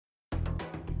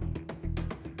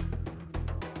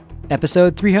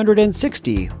Episode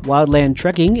 360, Wildland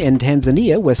Trekking in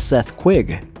Tanzania with Seth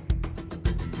Quigg.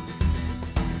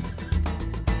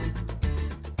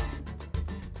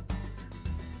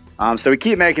 So we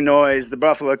keep making noise. The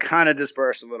buffalo kind of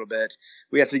dispersed a little bit.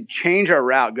 We have to change our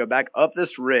route, go back up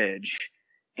this ridge,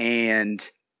 and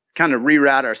kind of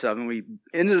reroute ourselves. And we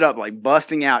ended up like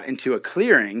busting out into a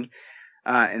clearing.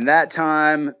 And that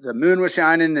time, the moon was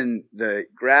shining and the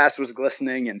grass was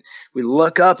glistening. And we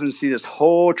look up and see this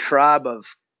whole tribe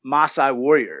of Maasai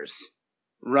warriors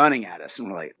running at us. And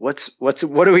we're like, what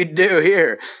do we do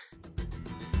here?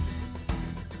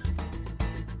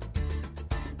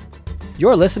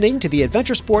 You're listening to the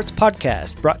Adventure Sports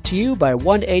Podcast, brought to you by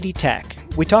 180 Tech.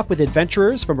 We talk with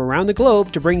adventurers from around the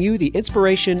globe to bring you the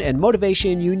inspiration and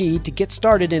motivation you need to get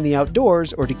started in the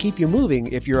outdoors or to keep you moving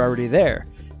if you're already there.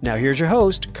 Now here's your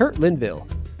host, Kurt Linville.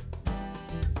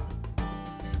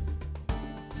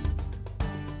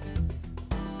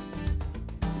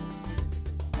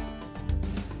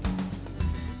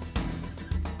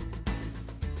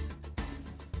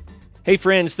 Hey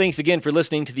friends, thanks again for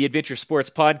listening to the Adventure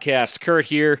Sports Podcast. Kurt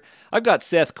here. I've got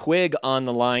Seth Quigg on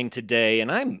the line today,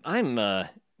 and I'm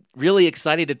really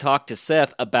excited to talk to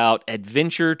Seth about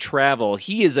adventure travel.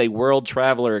 He is a world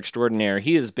traveler extraordinaire.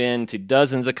 He has been to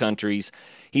dozens of countries.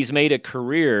 He's made a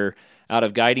career out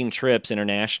of guiding trips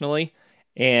internationally,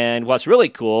 and what's really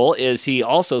cool is he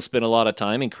also spent a lot of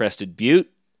time in Crested Butte,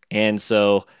 and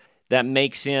so that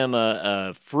makes him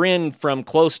a friend from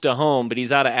close to home, but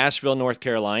he's out of Asheville, North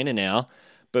Carolina now.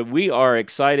 But we are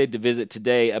excited to visit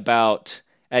today about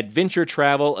adventure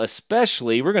travel,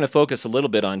 especially. We're going to focus a little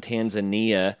bit on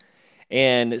Tanzania.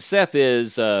 And Seth,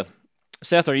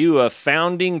 are you a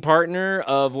founding partner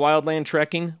of Wildland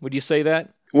Trekking? Would you say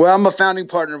that? Well, I'm a founding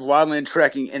partner of Wildland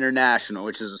Trekking International,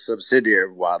 which is a subsidiary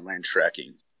of Wildland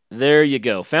Trekking. There you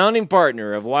go. Founding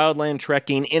partner of Wildland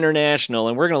Trekking International,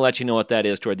 and we're going to let you know what that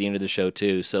is toward the end of the show,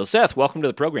 too. So, Seth, welcome to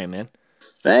the program, man.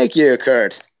 Thank you,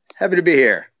 Kurt. Happy to be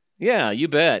here. Yeah, you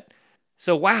bet.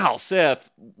 So, wow, Seth,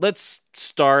 let's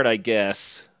start, I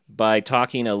guess, by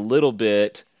talking a little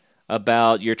bit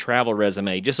about your travel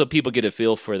resume, just so people get a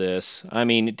feel for this. I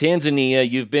mean,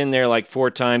 Tanzania, you've been there like 4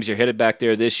 times. You're headed back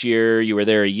there this year. You were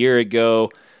there a year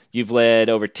ago. You've led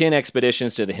over 10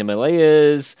 expeditions to the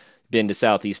Himalayas, been to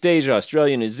Southeast Asia,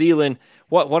 Australia, New Zealand.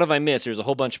 What have I missed? There's a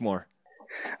whole bunch more.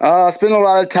 I spent a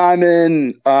lot of time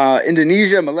in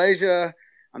Indonesia, Malaysia,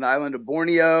 on the island of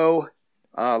Borneo,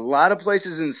 a lot of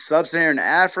places in sub-Saharan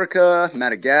Africa,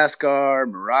 Madagascar,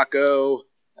 Morocco,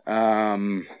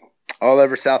 all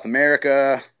over South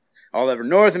America, all over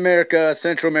North America,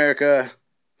 Central America,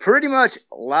 pretty much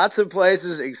lots of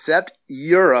places except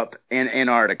Europe and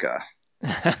Antarctica.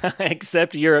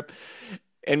 Except Europe.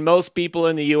 And most people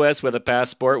in the U.S. with a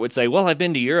passport would say, well, I've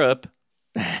been to Europe.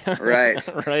 Right.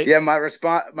 Right. Yeah, my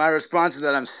response is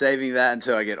that I'm saving that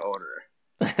until I get older.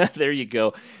 There you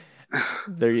go.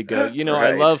 There you go. You know,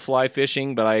 Right. I love fly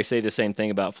fishing, but I say the same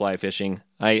thing about fly fishing.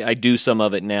 I do some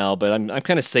of it now, but I'm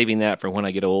kind of saving that for when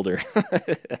I get older.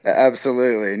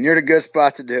 Absolutely. And you're in a good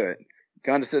spot to do it.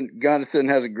 Gunnison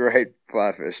has a great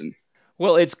fly fishing.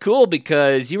 Well, it's cool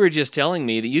because you were just telling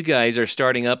me that you guys are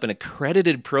starting up an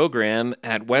accredited program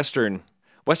at Western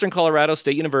Colorado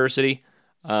State University,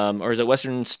 or is it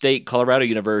Western State Colorado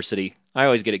University? I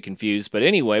always get it confused. But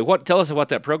anyway, tell us what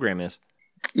that program is.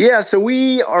 Yeah, so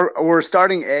we're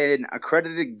starting an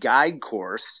accredited guide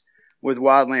course with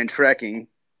Wildland Trekking.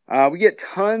 We get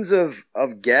tons of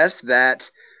guests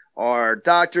that are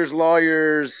doctors,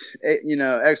 lawyers,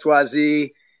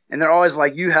 XYZ. And they're always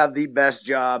like, you have the best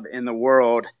job in the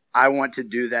world. I want to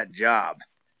do that job.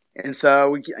 And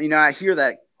so, I hear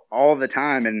that all the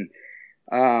time. And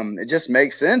it just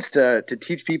makes sense to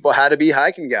teach people how to be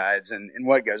hiking guides and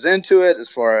what goes into it as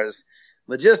far as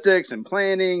logistics and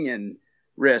planning and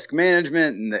risk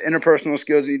management and the interpersonal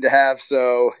skills you need to have.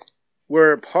 So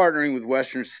we're partnering with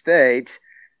Western State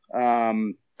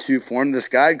to form this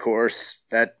guide course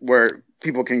where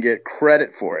people can get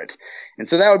credit for it. And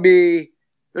so that would be...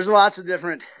 There's lots of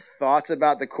different thoughts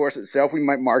about the course itself. We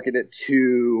might market it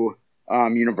to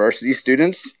university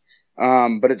students,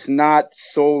 but it's not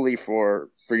solely for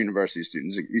university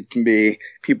students. It can be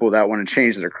people that want to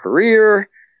change their career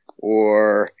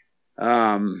or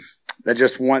that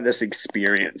just want this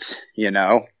experience,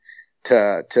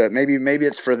 to maybe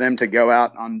it's for them to go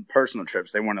out on personal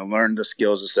trips. They want to learn the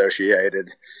skills associated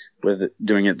with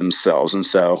doing it themselves. And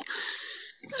so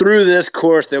through this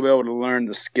course, they'll be able to learn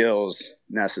the skills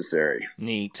necessary.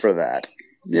 Neat. For that.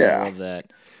 Yeah. I love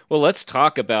that. Well, let's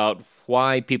talk about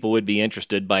why people would be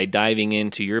interested by diving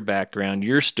into your background,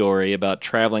 your story about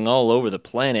traveling all over the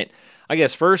planet. I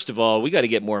guess first of all, we got to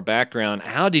get more background.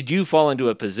 How did you fall into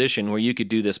a position where you could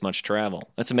do this much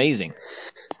travel? That's amazing.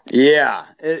 Yeah,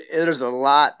 it is a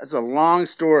lot. It's a long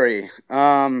story.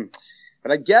 But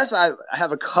I guess I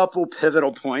have a couple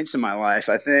pivotal points in my life.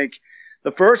 I think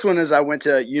the first one is I went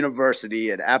to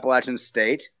university at Appalachian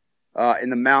State in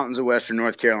the mountains of Western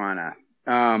North Carolina.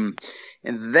 And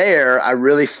there I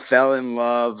really fell in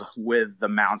love with the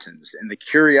mountains and the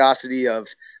curiosity of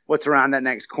what's around that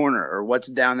next corner or what's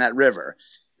down that river.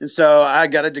 And so I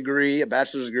got a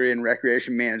bachelor's degree in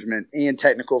recreation management and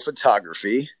technical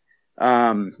photography.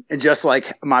 And just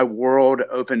like my world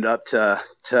opened up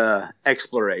to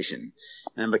exploration,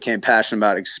 and I became passionate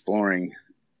about exploring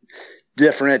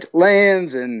different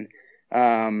lands. And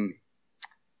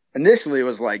initially it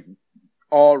was like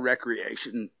all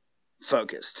recreation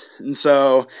focused. And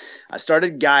so I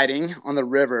started guiding on the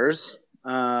rivers,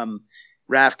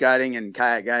 raft guiding and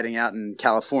kayak guiding out in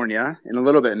California and a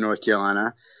little bit in North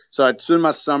Carolina. So I'd spend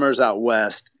my summers out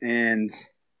west. And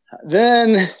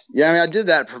then, I did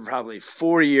that for probably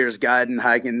 4 years, guiding,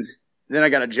 hiking. Then I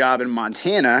got a job in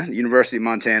Montana, University of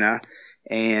Montana,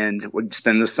 and would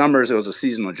spend the summers. It was a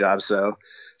seasonal job. So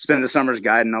spend the summers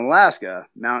guiding Alaska,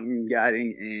 mountain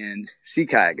guiding and sea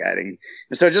kayak guiding.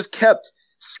 And so I just kept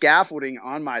scaffolding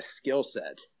on my skill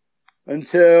set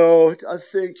until I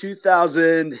think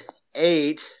 2008.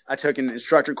 I took an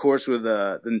instructor course with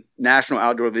the National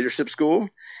Outdoor Leadership School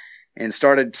and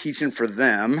started teaching for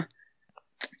them,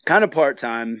 kind of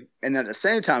part-time. And at the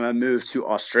same time, I moved to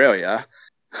Australia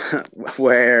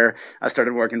where I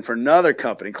started working for another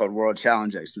company called World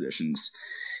Challenge Expeditions.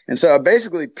 And so I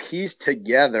basically pieced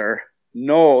together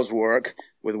NOLS work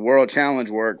with World Challenge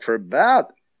work for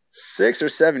about 6 or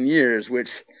 7 years,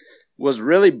 which was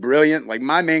really brilliant. Like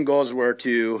my main goals were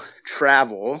to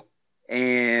travel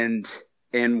and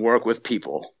work with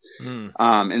people in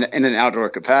an outdoor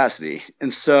capacity.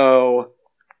 And so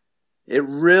it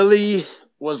really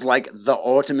was like the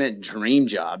ultimate dream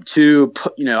job to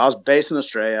put, I was based in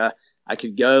Australia. I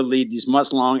could go lead these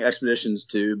months-long expeditions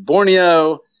to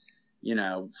Borneo,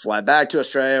 fly back to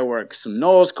Australia, work some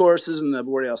NOLS courses in the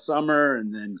Boreal summer,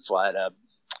 and then fly to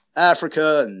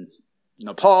Africa and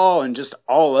Nepal and just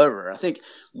all over. I think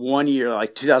one year,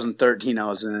 like 2013, I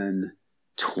was in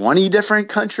 20 different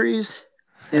countries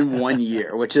in 1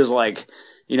 year, which is like,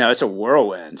 it's a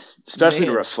whirlwind, especially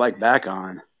to reflect back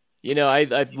on.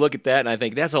 I look at that and I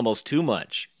think that's almost too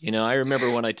much. I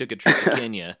remember when I took a trip to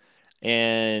Kenya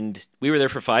and we were there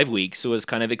for 5 weeks. So it was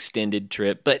kind of extended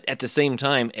trip, but at the same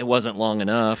time, it wasn't long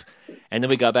enough. And then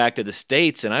we got back to the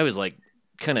States and I was like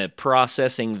kind of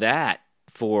processing that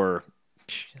for,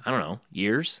 I don't know,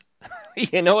 years.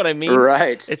 You know what I mean?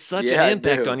 Right. It's such an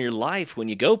impact on your life when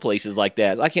you go places like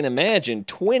that. I can imagine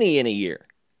 20 in a year.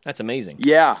 That's amazing.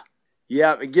 Yeah.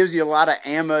 Yeah. It gives you a lot of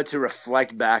ammo to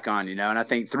reflect back on, and I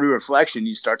think through reflection,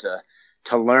 you start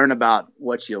to learn about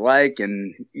what you like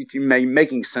and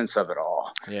making sense of it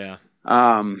all. Yeah.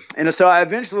 And so I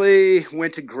eventually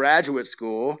went to graduate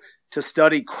school to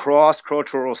study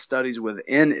cross-cultural studies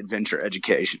within adventure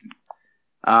education.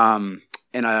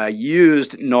 And I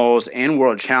used NOLS and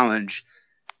World Challenge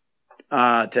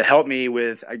to help me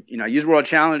with, I used World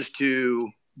Challenge to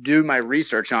do my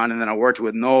research on, and then I worked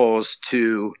with NOLS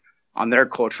on their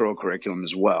cultural curriculum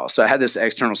as well. So I had this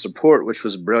external support, which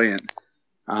was brilliant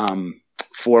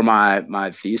for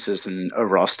my thesis and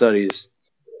overall studies.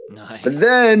 Nice. But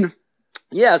then,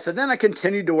 so then I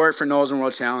continued to work for NOLS and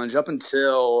World Challenge up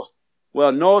until,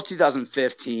 NOLS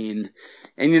 2015.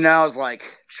 And, I was like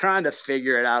trying to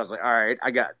figure it out. I was like, all right,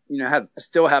 I got,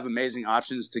 still have amazing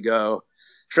options to go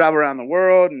travel around the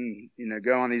world and,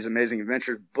 go on these amazing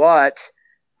adventures. But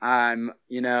I'm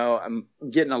getting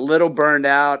a little burned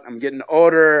out. I'm getting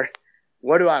older.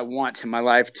 What do I want my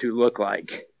life to look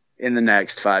like in the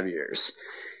next 5 years?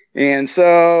 And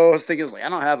so I was thinking, I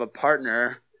don't have a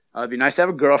partner. It'd be nice to have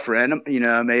a girlfriend,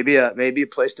 maybe a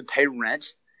place to pay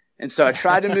rent. And so I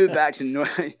tried to move back to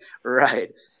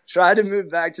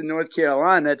North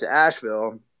Carolina, to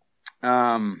Asheville,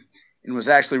 and was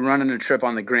actually running a trip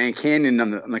on the Grand Canyon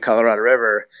on the Colorado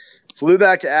River. Flew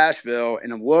back to Asheville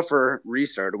in a WFR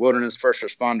recert, a Wilderness First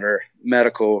Responder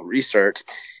Medical Recert.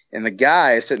 And the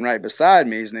guy sitting right beside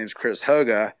me, his name's Chris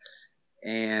Hoga,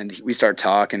 and we start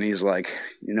talking. He's like,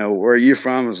 where are you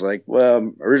from? I was like, well,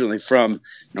 I'm originally from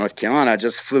North Carolina. I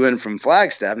just flew in from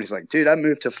Flagstaff. And he's like, dude, I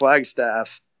moved to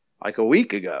Flagstaff like a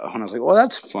week ago. And I was like, well,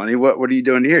 that's funny. What are you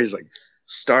doing here? He's like,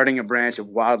 starting a branch of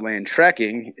Wildland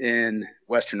trekking in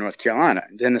Western North Carolina,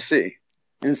 Tennessee.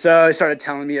 And so he started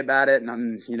telling me about it.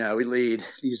 And we lead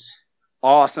these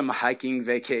awesome hiking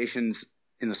vacations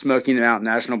in the Smoky Mountain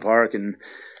National Park and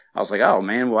I was like, oh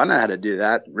man, well, I know how to do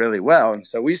that really well. And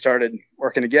so we started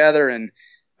working together, and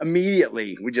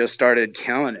immediately we just started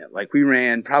killing it. Like we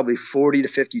ran probably 40 to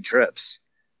 50 trips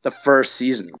the first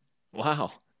season.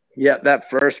 Wow. Yeah, that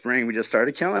first spring we just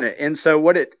started killing it. And so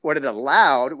what it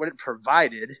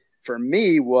provided for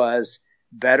me was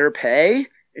better pay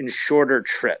and shorter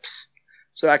trips.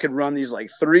 So I could run these like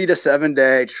 3 to 7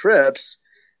 day trips,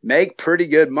 make pretty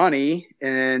good money,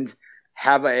 and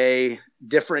have a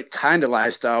different kind of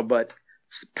lifestyle, but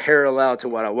parallel to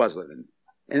what I was living.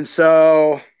 And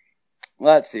so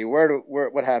let's see,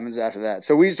 what happens after that?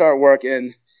 So we start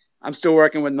working. I'm still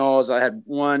working with Knowles. I had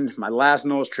my last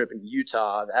Knowles trip in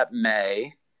Utah that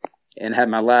May, and had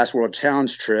my last World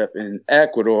Challenge trip in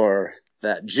Ecuador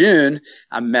that June.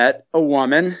 I met a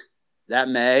woman that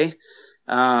May.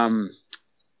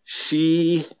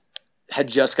 She had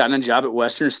just gotten a job at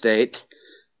Western State.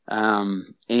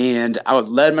 And I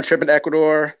led my trip in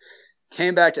Ecuador,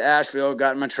 came back to Asheville,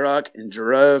 got in my truck, and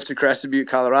drove to Crested Butte,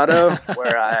 Colorado,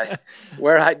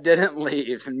 where I didn't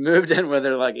leave, and moved in with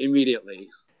her like immediately.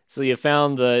 So you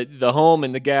found the home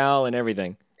and the gal and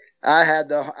everything. I had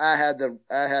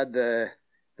the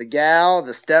gal,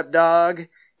 the stepdog,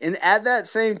 and at that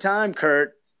same time,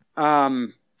 Kurt,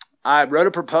 I wrote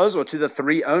a proposal to the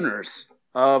 3 owners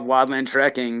of Wildland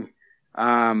Trekking,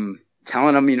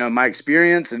 telling them, my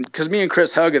experience. And because me and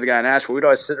Chris Hoga, the guy in Asheville, we'd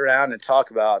always sit around and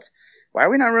talk about, why are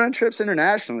we not running trips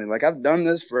internationally? Like, I've done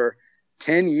this for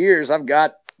 10 years. I've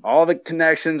got all the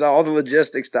connections, all the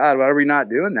logistics died. Why are we not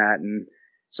doing that? And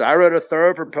so I wrote a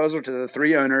thorough proposal to the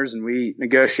 3 owners, and we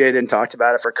negotiated and talked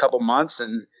about it for a couple months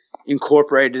and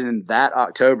incorporated in that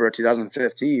October of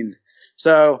 2015.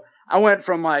 So I went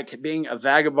from like being a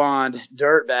vagabond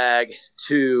dirtbag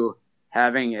to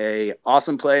having a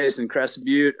awesome place in Crested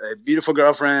Butte, a beautiful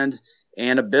girlfriend,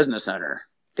 and a business owner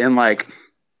in like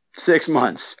 6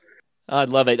 months. I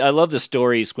love it. I love the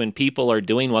stories when people are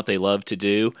doing what they love to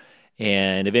do,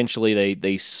 and eventually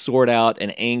they sort out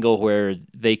an angle where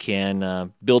they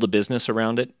can build a business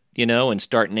around it, and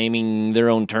start naming their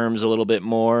own terms a little bit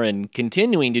more and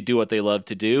continuing to do what they love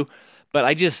to do. But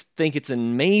I just think it's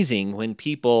amazing when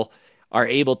people are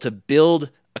able to build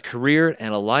a career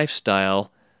and a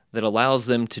lifestyle that allows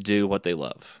them to do what they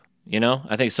love.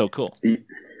 I think it's so cool.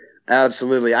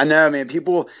 Absolutely. I know, man,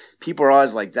 people are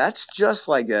always like, that's just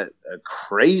like a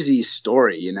crazy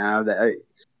story, that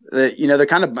they're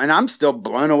kind of, and I'm still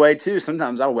blown away too.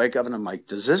 Sometimes I'll wake up and I'm like,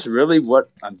 is this really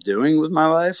what I'm doing with my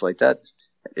life? Like that.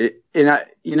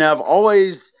 I've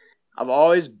always had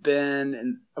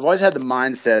the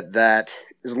mindset that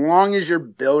as long as you're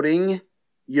building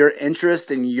your interest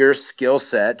and your skill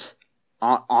set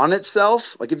on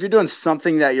itself, like if you're doing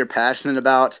something that you're passionate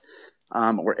about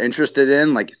or interested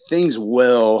in, like things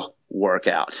will work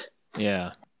out.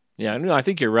 Yeah. No, I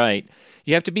think you're right.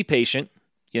 You have to be patient,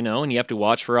 and you have to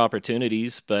watch for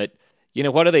opportunities. But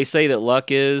what do they say that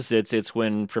luck is? It's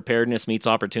when preparedness meets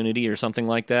opportunity, or something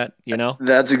like that.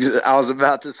 I was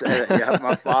about to say that.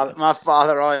 Yeah, my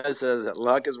father always says that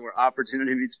luck is where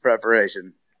opportunity meets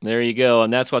preparation. There you go,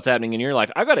 and that's what's happening in your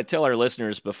life. I've got to tell our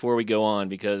listeners before we go on,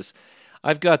 because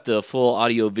I've got the full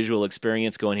audio-visual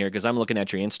experience going here because I'm looking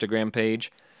at your Instagram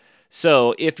page.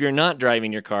 So if you're not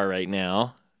driving your car right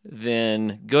now,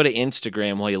 then go to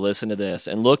Instagram while you listen to this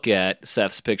and look at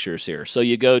Seth's pictures here. So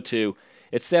you go to,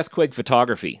 it's Seth Quigg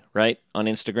Photography, right, on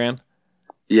Instagram?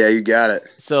 Yeah, you got it.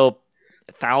 So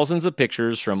thousands of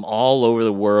pictures from all over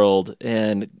the world,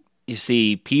 and you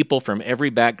see people from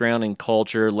every background and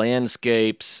culture,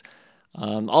 landscapes,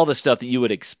 all the stuff that you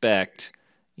would expect,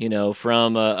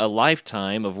 from a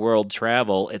lifetime of world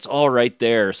travel. It's all right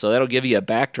there. So that'll give you a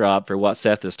backdrop for what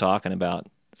Seth is talking about.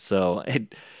 So,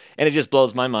 it just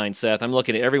blows my mind, Seth. I'm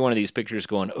looking at every one of these pictures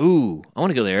going, ooh, I want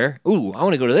to go there. Ooh, I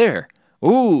want to go to there.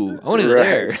 Ooh, I want to go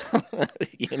there.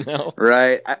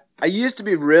 Right. I used to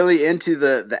be really into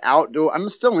the outdoor. I'm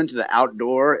still into the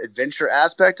outdoor adventure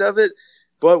aspect of it.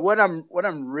 But what I'm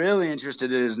really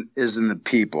interested in is in the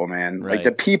people, man. Right. Like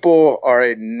the people are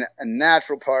a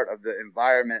natural part of the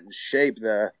environment and shape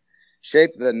the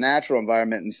natural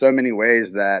environment in so many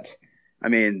ways that, I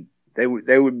mean, they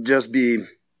would just be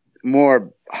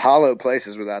more hollow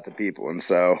places without the people. And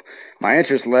so my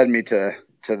interest led me to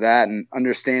that, and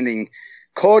understanding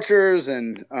cultures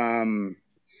and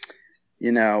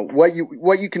what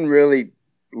you can really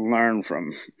learn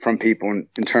from people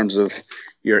in terms of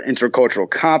your intercultural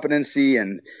competency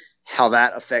and how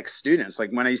that affects students.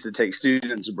 Like when I used to take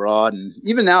students abroad, and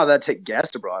even now that I take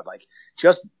guests abroad, like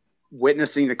just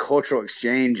witnessing the cultural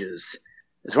exchanges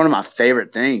is one of my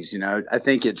favorite things. I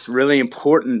think it's really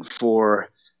important for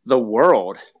the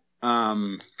world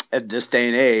at this day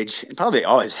and age, and probably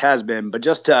always has been, but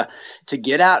just to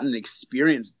get out and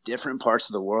experience different parts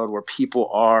of the world where people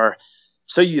are,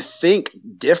 so you think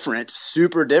different,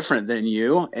 super different than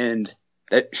you, and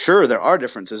sure, there are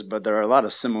differences, but there are a lot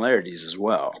of similarities as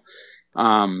well.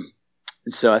 And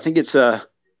so I think it's a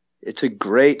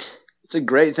great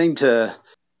thing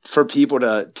for people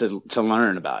to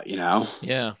learn about, you know?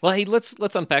 Yeah. Well, hey,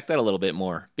 let's unpack that a little bit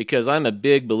more, because I'm a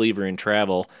big believer in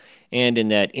travel and in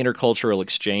that intercultural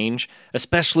exchange,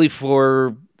 especially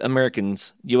for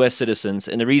Americans, U.S. citizens.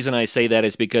 And the reason I say that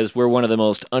is because we're one of the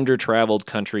most under-traveled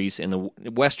countries in the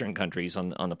Western countries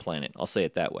on the planet. I'll say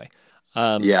it that way.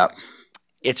 Yeah.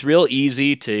 It's real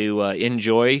easy to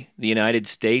enjoy the United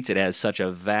States. It has such a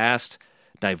vast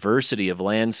diversity of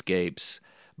landscapes,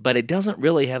 but it doesn't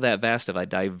really have that vast of a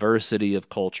diversity of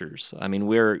cultures. I mean,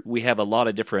 we have a lot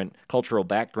of different cultural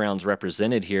backgrounds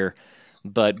represented here,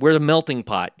 but we're the melting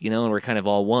pot, you know, and we're kind of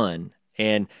all one.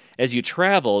 And as you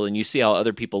travel and you see how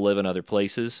other people live in other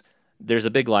places, there's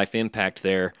a big life impact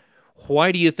there.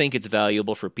 Why do you think it's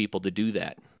valuable for people to do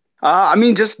that? I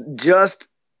mean, just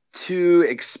to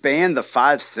expand the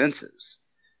five senses.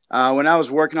 When I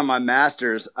was working on my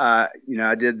master's, you know,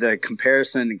 I did the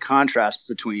comparison and contrast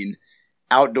between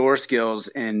outdoor skills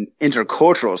and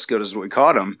intercultural skills, is what we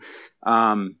called them.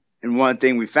 And one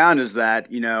thing we found is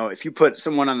that, you know, if you put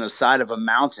someone on the side of a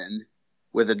mountain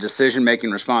with a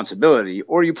decision-making responsibility,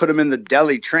 or you put them in the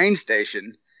Delhi train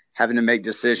station having to make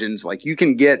decisions, like, you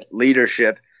can get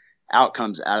leadership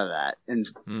outcomes out of that.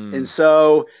 And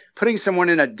so putting someone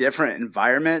in a different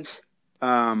environment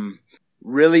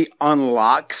really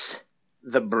unlocks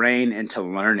the brain into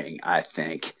learning, I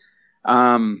think.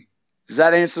 Does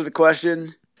that answer the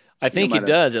question? I think it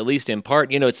does, at least in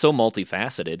part. You know, it's so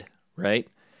multifaceted, right?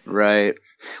 Right.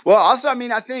 Well, also, I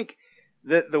mean, I think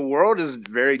that the world is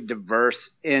very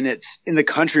diverse in the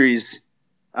countries.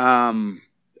 I mean,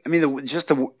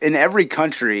 in every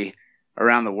country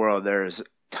around the world, there's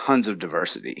tons of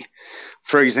diversity.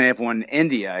 For example, in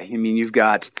India, I mean, you've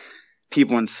got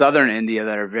people in southern India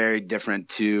that are very different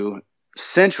to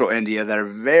central India, that are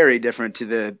very different to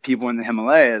the people in the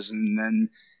Himalayas, and then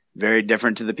very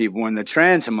different to the people in the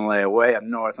Trans-Himalaya way up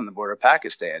north on the border of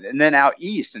Pakistan. And then out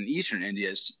east in eastern India,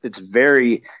 it's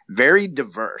very, very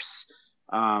diverse.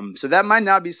 So that might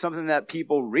not be something that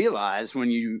people realize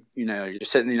when you're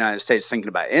sitting in the United States thinking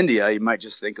about India. You might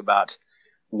just think about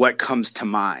what comes to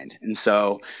mind. And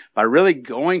so by really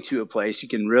going to a place, you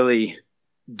can really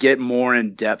get more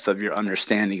in depth of your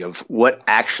understanding of what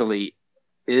actually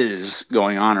is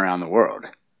going on around the world.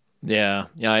 Yeah,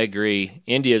 I agree.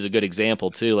 India is a good example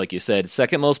too, like you said,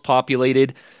 second most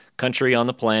populated country on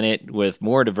the planet with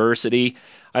more diversity.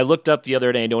 I looked up the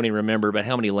other day, I don't even remember, but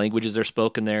how many languages are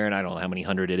spoken there, and I don't know how many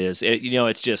hundred it is.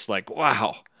 It's just like,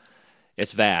 wow,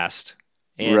 it's vast.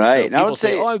 And right. So people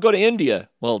say, I go to India.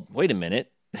 Well, wait a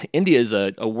minute. India is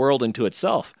a world unto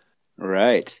itself.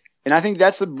 Right. And I think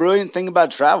that's the brilliant thing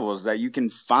about travel, is that you can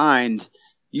find –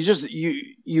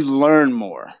 you learn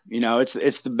more. You know, it's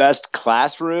the best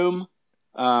classroom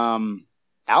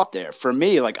out there. For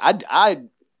me, like, I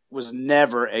was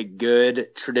never a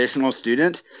good traditional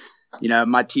student. You know,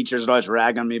 my teachers would always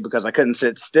rag on me because I couldn't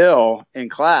sit still in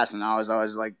class, and I was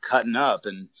always like cutting up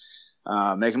and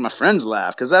making my friends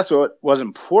laugh, because that's what was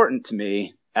important to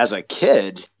me as a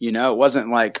kid. You know, it wasn't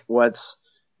like what's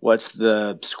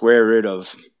the square root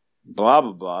of blah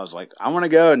blah blah. I was like, I want to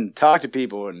go and talk to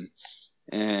people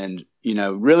and you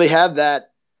know, really have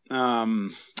that. I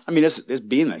mean, it's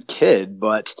being a kid,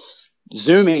 but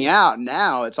zooming out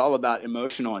now, it's all about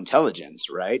emotional intelligence,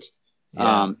 right?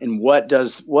 Yeah. And what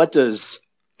does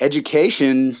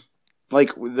education,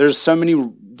 like, there's so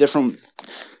many different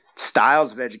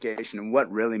styles of education, and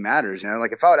what really matters. You know,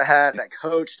 like, if I would have had that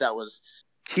coach that was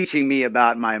teaching me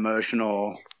about my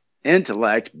emotional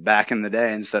intellect back in the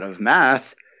day instead of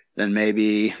math, then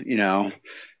maybe, you know,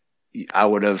 I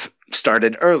would have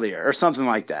started earlier or something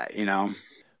like that, you know.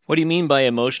 What do you mean by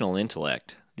emotional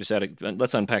intellect?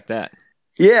 Let's unpack that.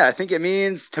 Yeah, I think it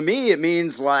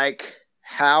means like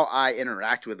how I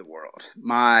interact with the world,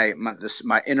 my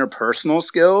interpersonal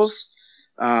skills,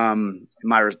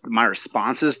 my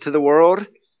responses to the world,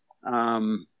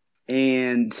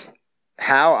 and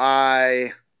how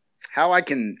I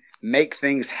can make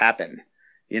things happen.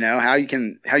 You know, how you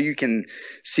can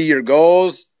see your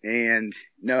goals and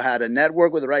know how to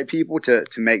network with the right people to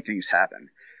make things happen.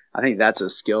 I think that's a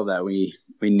skill that we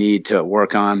need to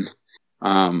work on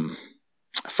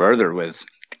further with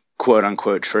quote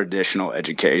unquote traditional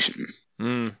education.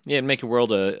 Yeah, it'd make the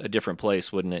world a different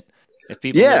place, wouldn't it? If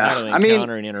people knew how to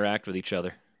encounter and interact with each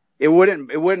other. It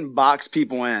wouldn't box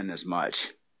people in as much.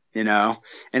 you know?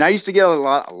 And I used to get a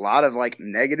lot of like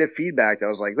negative feedback that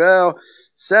was like, well,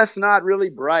 Seth's not really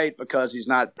bright because he's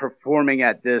not performing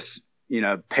at this,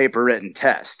 paper written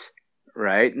test.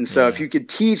 Right. And so if you could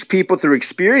teach people through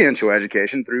experiential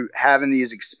education, through having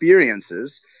these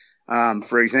experiences,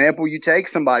 for example, you take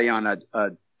somebody on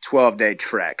a 12-day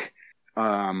trek,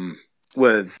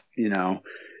 with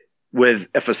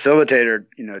a facilitator,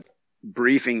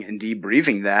 briefing and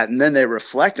debriefing that, and then they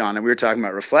reflect on it. We were talking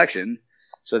about reflection.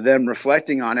 So them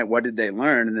reflecting on it, what did they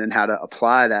learn, and then how to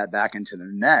apply that back into the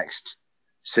next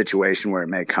situation where it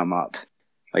may come up.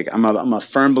 Like I'm a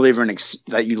firm believer in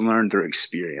that you learn through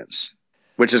experience,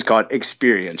 which is called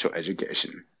experiential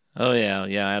education. Oh yeah,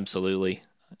 absolutely.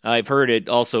 I've heard it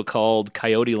also called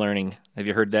coyote learning. Have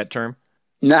you heard that term?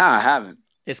 No, I haven't.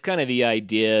 It's kind of the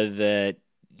idea that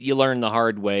you learn the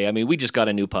hard way. I mean, we just got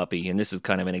a new puppy, and this is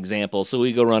kind of an example. So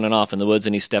we go running off in the woods,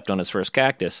 and he stepped on his first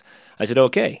cactus. I said,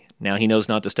 okay, now he knows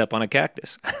not to step on a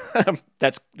cactus.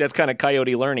 That's kind of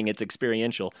coyote learning. It's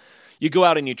experiential. You go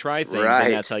out and you try things, right.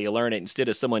 And that's how you learn it. Instead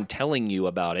of someone telling you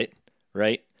about it,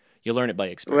 right? You learn it by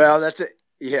experience. Well,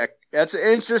 that's an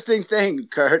interesting thing,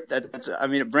 Kurt.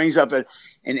 It brings up an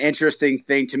interesting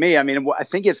thing to me. I mean, I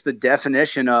think it's the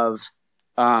definition of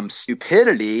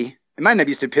stupidity. It might not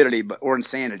be stupidity, or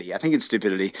insanity. I think it's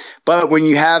stupidity. But when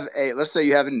you have let's say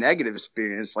you have a negative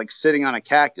experience, like sitting on a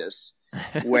cactus,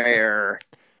 where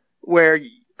you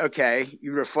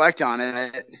reflect on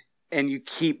it and you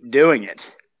keep doing it,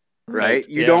 right?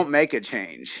 You don't make a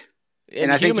change.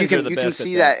 And I think you can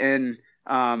see that in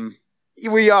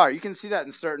you can see that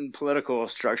in certain political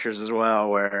structures as well,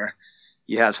 where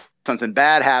you have something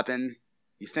bad happen,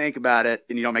 you think about it,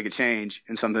 and you don't make a change,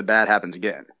 and something bad happens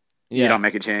again. You don't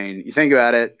make a change. You think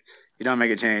about it, you don't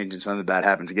make a change, and something bad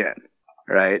happens again.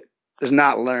 Right? There's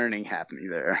not learning happening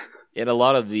there. And a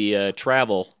lot of the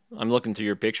travel, I'm looking through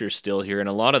your pictures still here, and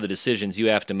a lot of the decisions you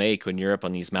have to make when you're up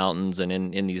on these mountains and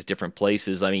in these different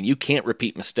places, I mean, you can't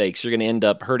repeat mistakes. You're going to end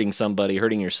up hurting somebody,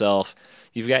 hurting yourself.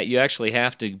 You actually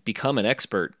have to become an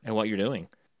expert at what you're doing.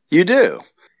 You do.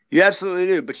 You absolutely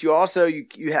do. But you also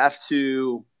you have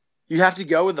to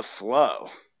go with the flow.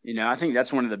 I think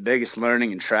that's one of the biggest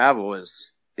learning in travel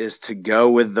is to go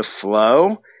with the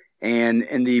flow. And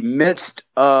in the midst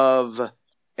of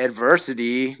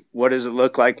adversity, what does it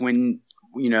look like when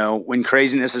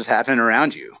craziness is happening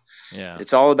around you? Yeah.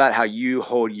 It's all about how you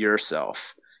hold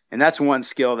yourself. And that's one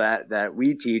skill that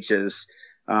we teach is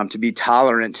to be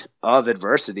tolerant of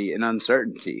adversity and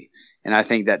uncertainty. And I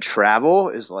think that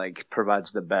travel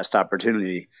provides the best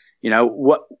opportunity.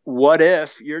 What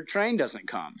if your train doesn't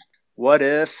come? What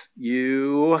if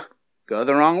you go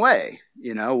the wrong way?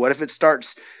 What if it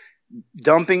starts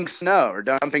dumping snow or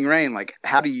dumping rain? Like,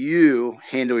 how do you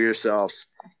handle yourself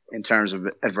in terms of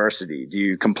adversity? Do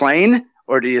you complain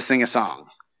or do you sing a song?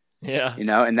 Yeah.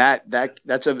 And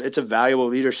it's a valuable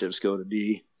leadership skill to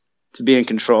be in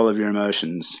control of your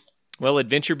emotions. Well,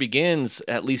 adventure begins,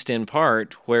 at least in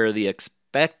part, where the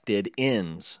expected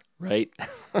ends, right?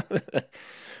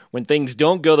 When things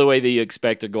don't go the way that you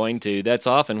expect they're going to, that's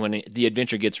often when the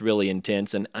adventure gets really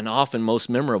intense and often most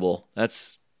memorable.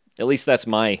 At least that's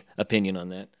my opinion on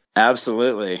that.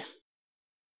 Absolutely.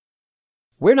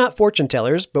 We're not fortune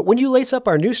tellers, but when you lace up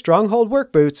our new Stronghold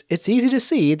work boots, it's easy to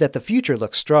see that the future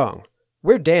looks strong.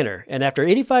 We're Danner, and after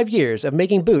 85 years of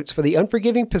making boots for the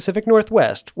unforgiving Pacific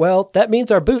Northwest, well, that means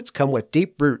our boots come with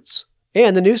deep roots.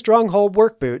 And the new Stronghold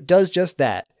work boot does just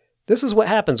that. This is what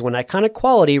happens when iconic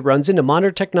quality runs into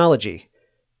modern technology.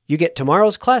 You get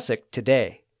tomorrow's classic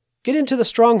today. Get into the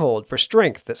Stronghold for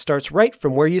strength that starts right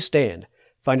from where you stand.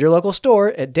 Find your local store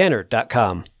at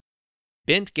danner.com.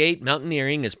 Bentgate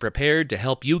Mountaineering is prepared to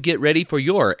help you get ready for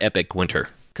your epic winter.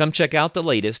 Come check out the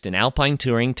latest in alpine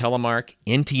touring, telemark,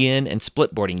 NTN, and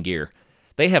splitboarding gear.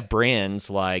 They have brands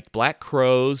like Black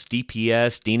Crows,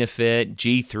 DPS, Dynafit,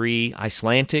 G3,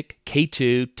 Icelantic,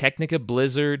 K2, Technica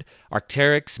Blizzard,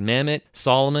 Arc'teryx, Mammoth,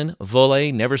 Solomon,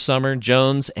 Volley, Neversummer,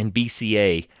 Jones, and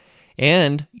BCA.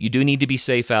 And you do need to be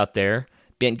safe out there.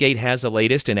 Bentgate has the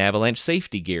latest in avalanche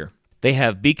safety gear. They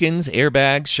have beacons,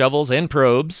 airbags, shovels, and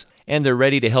probes, and they're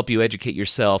ready to help you educate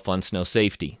yourself on snow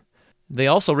safety. They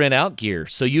also rent out gear,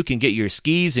 so you can get your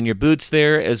skis and your boots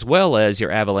there, as well as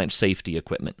your avalanche safety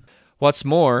equipment. What's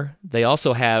more, they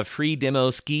also have free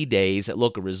demo ski days at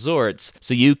local resorts,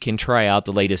 so you can try out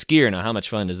the latest gear. Now, how much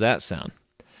fun does that sound?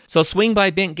 So swing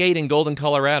by Bentgate in Golden,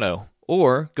 Colorado,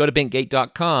 or go to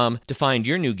bentgate.com to find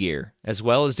your new gear, as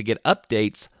well as to get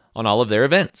updates on all of their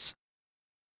events.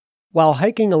 While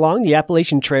hiking along the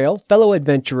Appalachian Trail, fellow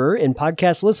adventurer and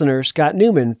podcast listener Scott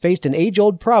Newman faced an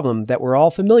age-old problem that we're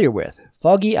all familiar with,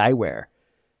 foggy eyewear.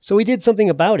 So he did something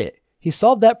about it. He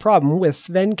solved that problem with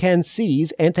Sven Can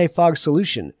C's anti-fog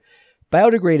solution.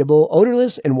 Biodegradable,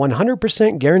 odorless, and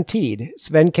 100% guaranteed,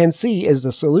 Sven Can C is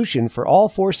the solution for all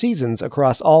 4 seasons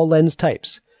across all lens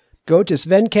types. Go to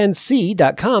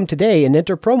svencanc.com today and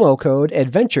enter promo code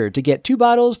ADVENTURE to get 2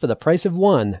 bottles for the price of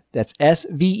 1. That's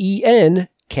SVEN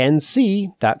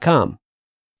canc.com.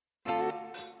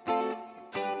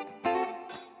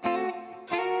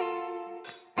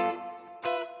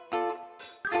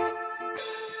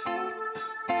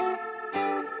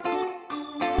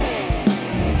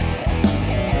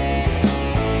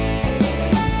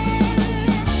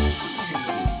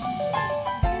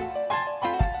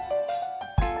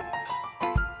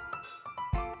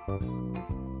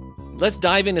 Let's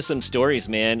dive into some stories,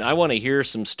 man. I want to hear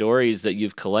some stories that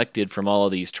you've collected from all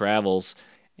of these travels.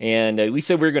 And we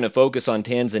said we were going to focus on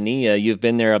Tanzania. You've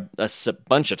been there a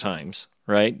bunch of times,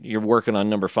 right? You're working on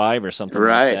number 5 or something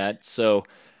like that. So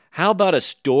how about a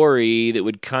story that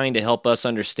would kind of help us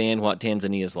understand what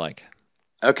Tanzania is like?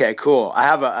 Okay, cool. I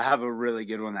have a really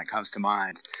good one that comes to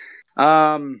mind.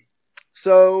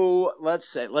 So let's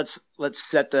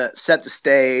set the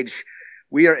stage.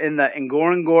 We are in the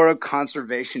Ngorongoro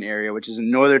Conservation Area, which is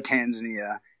in northern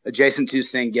Tanzania, adjacent to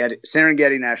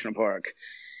Serengeti National Park.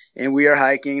 And we are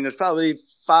hiking. There's probably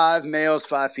 5 males,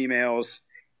 5 females.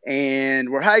 And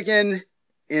we're hiking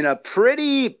in a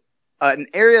an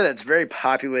area that's very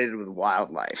populated with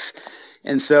wildlife.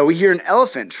 And so we hear an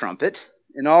elephant trumpet,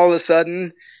 and all of a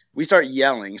sudden we start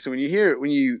yelling. So when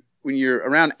you're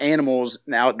around animals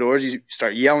in the outdoors, you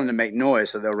start yelling to make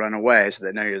noise so they'll run away so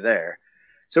they know you're there.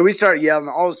 So we start yelling.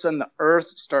 All of a sudden, the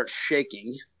earth starts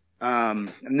shaking.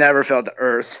 I've never felt the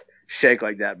earth shake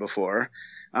like that before.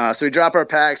 So we drop our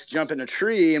packs, jump in a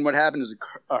tree, and what happened is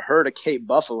a herd of Cape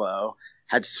buffalo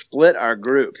had split our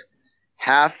group.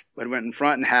 Half had went in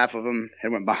front, and half of them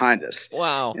had went behind us.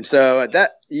 Wow! And so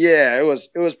it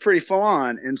was pretty full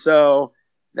on. And so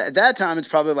at that time, it's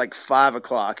probably like 5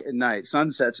 o'clock at night.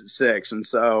 Sun sets at 6, and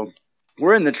so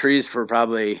we're in the trees for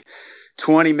probably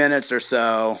 20 minutes or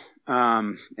so.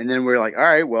 And then we're like, all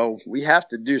right, well, we have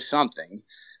to do something.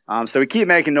 So we keep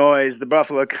making noise. The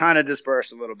buffalo kind of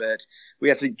disperse a little bit. We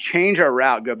have to change our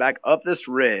route, go back up this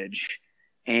ridge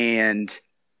and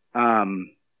kind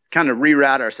of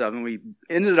reroute ourselves. And we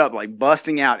ended up like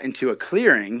busting out into a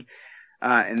clearing.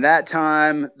 And that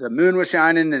time the moon was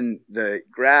shining and the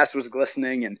grass was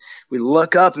glistening. And we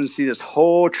look up and see this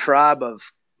whole tribe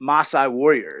of Maasai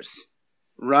warriors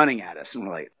running at us. And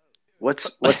we're like, what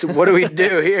do we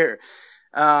do here?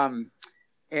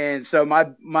 And so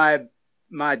my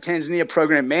Tanzania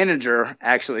program manager,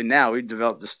 actually now we've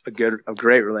developed a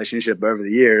great relationship over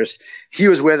the years. He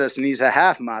was with us and he's a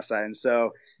half Maasai. And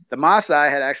so the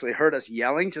Maasai had actually heard us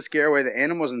yelling to scare away the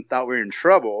animals and thought we were in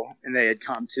trouble. And they had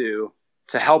come to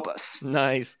help us.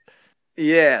 Nice.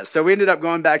 Yeah. So we ended up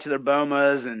going back to their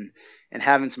bomas and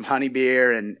having some honey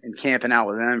beer and camping out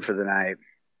with them for the night.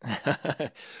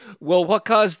 Well, what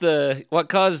caused the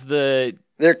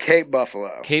They're Cape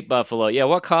buffalo. Cape buffalo. Yeah,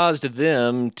 what caused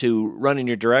them to run in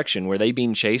your direction? Were they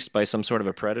being chased by some sort of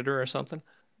a predator or something?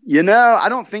 I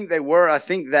don't think they were. I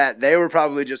think that they were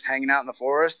probably just hanging out in the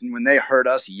forest, and when they heard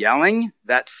us yelling,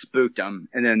 that spooked them,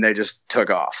 and then they just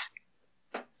took off.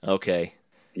 Okay.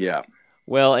 Yeah.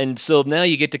 Well, and so now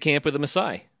you get to camp with the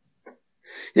Maasai.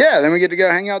 Yeah, then we get to go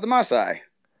hang out with the Maasai,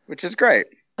 which is great.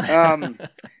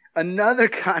 Another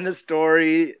kind of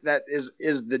story that is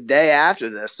the day after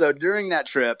this. So during that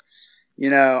trip,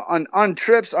 on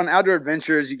trips, on outdoor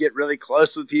adventures, you get really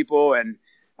close with people, and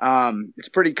it's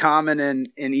pretty common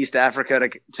in East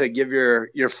Africa to give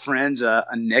your friends a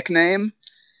nickname.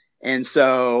 And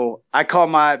so I call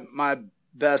my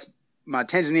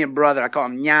Tanzanian brother, I call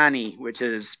him Nyani, which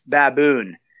is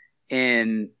baboon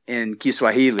in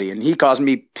Kiswahili, and he calls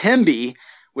me Pimbi,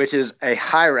 which is a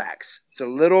hyrax. It's a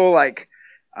little like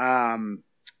a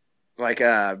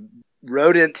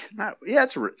rodent.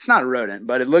 It's not a rodent,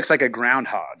 but it looks like a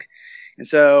groundhog. And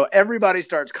so everybody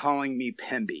starts calling me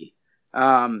Pimby.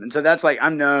 And so that's like,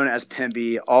 I'm known as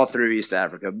Pimby all through East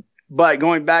Africa. But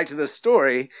going back to the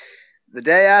story, the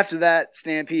day after that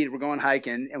stampede, we're going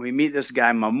hiking and we meet this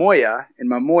guy, Mamoya, and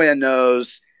Mamoya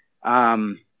knows,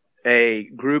 a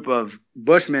group of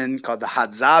Bushmen called the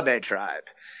Hadzabe tribe.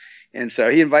 And so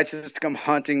he invites us to come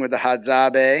hunting with the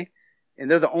Hadzabe. And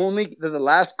they're the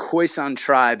last Khoisan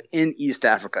tribe in East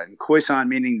Africa. And Khoisan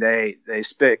meaning they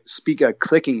speak a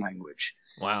clicking language.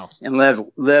 Wow. And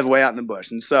live way out in the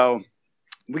bush. And so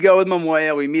we go with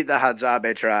Mamoya, we meet the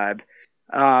Hadzabe tribe.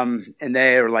 And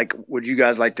they are like, would you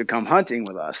guys like to come hunting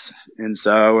with us? And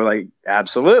so we're like,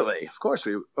 absolutely. Of course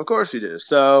we do.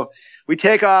 So we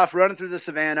take off running through the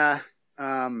savannah.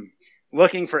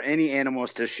 looking for any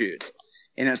animals to shoot.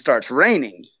 And it starts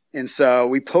raining. And so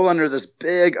we pull under this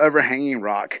big overhanging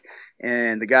rock,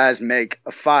 and the guys make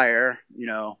a fire,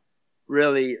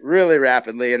 really, really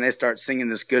rapidly. And they start singing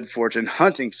this good fortune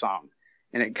hunting song.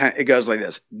 And it goes like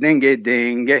this: dinge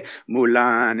dinge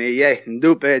mulane ye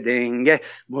dupe dinge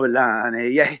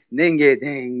mulane ye dinge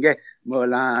dinge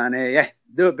mulane ye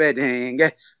dupe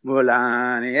dinge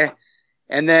mulane ye.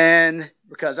 And then,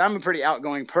 because I'm a pretty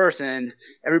outgoing person,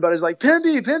 everybody's like,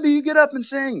 Pimby, you get up and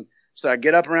sing. So I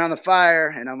get up around the fire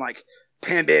and I'm like,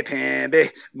 Pimby,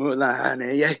 mulane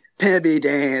ye, Pimby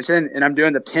dancing. And I'm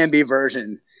doing the Pimby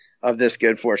version of this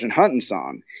good fortune hunting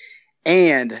song.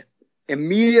 And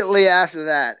immediately after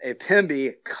that, a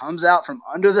Pimby comes out from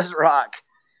under this rock,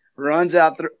 runs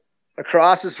out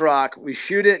across this rock. We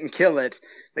shoot it and kill it.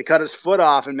 They cut his foot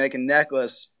off and make a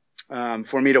necklace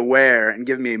for me to wear and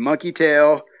give me a monkey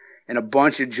tail and a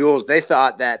bunch of jewels. They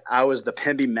thought that I was the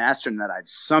Pimby master and that I'd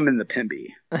summoned the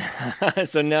Pimby.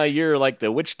 So now you're like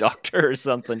the witch doctor or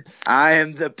something. I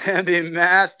am the Pimby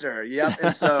master. Yep.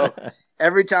 And so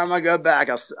every time I go back,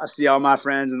 I see all my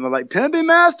friends and they're like, Pimby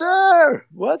master,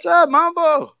 what's up,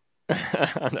 Mambo?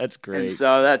 That's great. And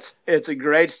so it's a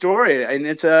great story. And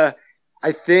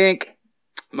I think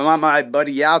my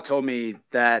buddy Yao told me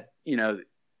that,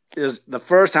 is the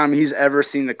first time he's ever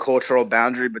seen the cultural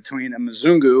boundary between a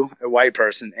Mzungu, a white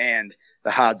person, and the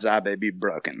Hadzabe be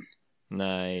broken.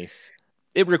 Nice.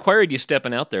 It required you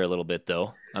stepping out there a little bit,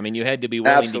 though. I mean, you had to be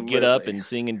willing to get up and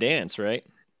sing and dance, right?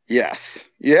 Yes,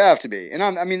 you have to be. And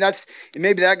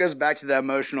maybe that goes back to the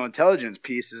emotional intelligence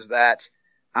piece, is that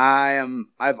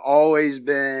I've always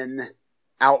been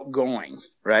outgoing,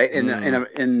 right?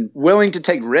 And willing to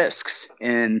take risks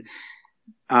and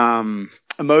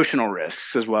emotional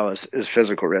risks as well as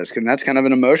physical risk. And that's kind of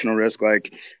an emotional risk.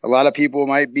 Like, a lot of people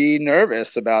might be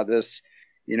nervous about this,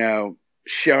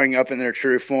 showing up in their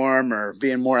true form or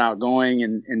being more outgoing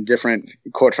in different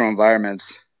cultural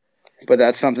environments. But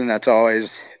that's something that's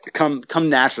always come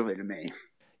naturally to me.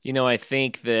 I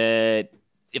think that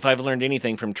if I've learned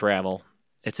anything from travel,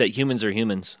 it's that humans are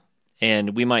humans.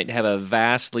 And we might have a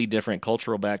vastly different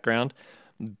cultural background,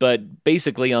 but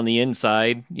basically on the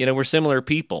inside, we're similar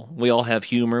people. We all have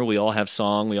humor, we all have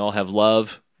song, we all have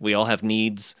love, we all have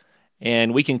needs,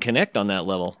 and we can connect on that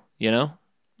level, And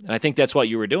I think that's what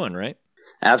you were doing, right?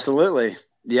 Absolutely.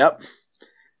 Yep.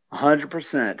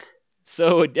 100%.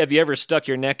 So have you ever stuck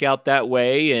your neck out that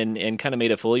way and kind of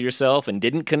made a fool of yourself and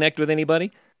didn't connect with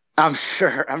anybody? I'm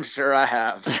sure I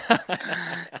have.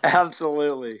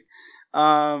 Absolutely.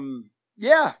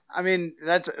 Yeah,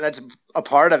 that's a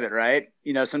part of it, right?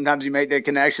 Sometimes you make the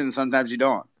connection, sometimes you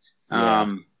don't.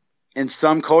 Yeah. And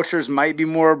some cultures might be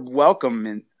more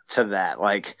welcome to that.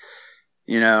 Like,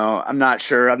 I'm not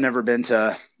sure. I've never been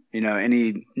to,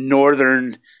 any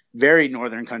very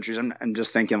northern countries. I'm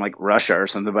just thinking like Russia or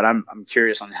something, but I'm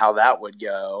curious on how that would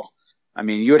go.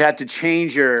 You would have to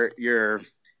change you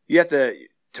have to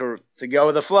go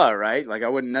with the flow, right? Like, I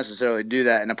wouldn't necessarily do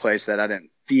that in a place that I didn't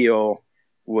feel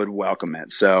would welcome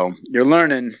it. So you're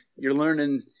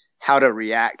learning how to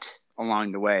react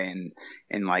along the way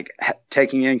and like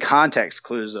taking in context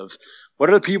clues of what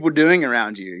are the people doing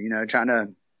around you, trying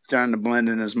to blend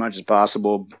in as much as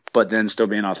possible, but then still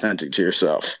being authentic to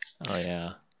yourself. Oh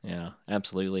yeah. Yeah,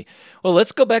 absolutely. Well,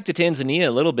 let's go back to Tanzania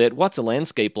a little bit. What's the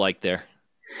landscape like there?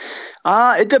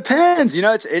 It depends.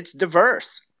 It's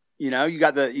diverse. You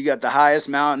got the highest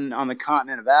mountain on the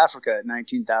continent of Africa at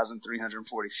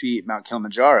 19,340 feet, Mount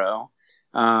Kilimanjaro.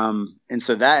 And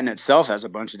so that in itself has a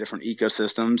bunch of different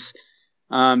ecosystems.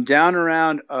 Down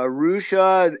around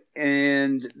Arusha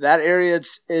and that area,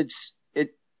 it's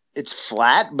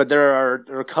flat, but there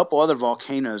are a couple other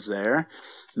volcanoes there.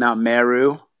 Mount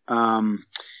Meru.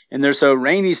 So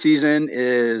rainy season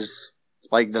is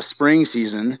like the spring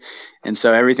season. And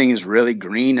so everything is really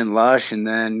green and lush. And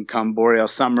then come boreal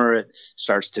summer, it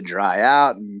starts to dry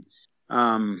out. And,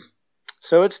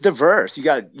 so it's diverse. You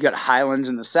got highlands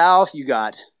in the south. You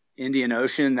got Indian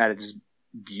Ocean that is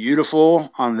beautiful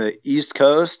on the East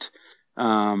Coast.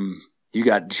 You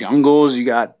got jungles, you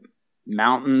got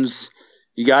mountains,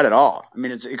 you got it all.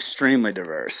 It's extremely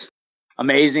diverse.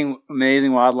 Amazing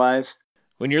wildlife.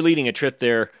 When you're leading a trip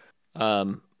there,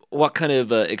 what kind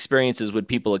of experiences would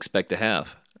people expect to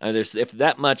have? If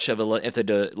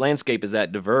the landscape is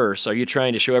that diverse, are you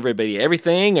trying to show everybody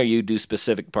everything, or you do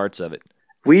specific parts of it?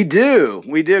 We do,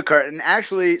 Kurt. And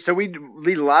actually, so we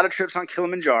lead a lot of trips on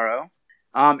Kilimanjaro.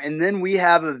 And then we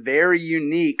have a very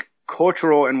unique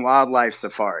cultural and wildlife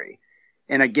safari.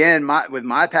 And again, with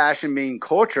my passion being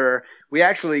culture, we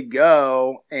actually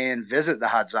go and visit the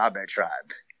Hadzabe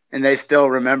tribe. And they still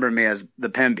remember me as the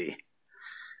Pimby.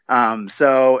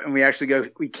 And we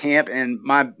actually we camp, and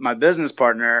my business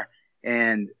partner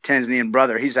and Tanzanian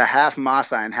brother, he's a half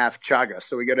Maasai and half Chaga.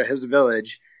 So we go to his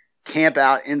village, camp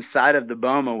out inside of the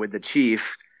boma with the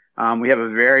chief. We have a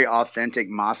very authentic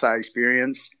Maasai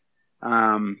experience.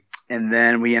 And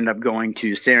then we end up going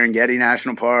to Serengeti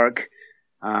National Park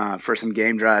for some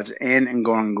game drives, and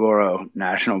Ngorongoro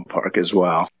National Park as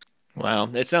well. Wow,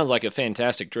 it sounds like a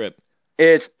fantastic trip.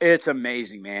 It's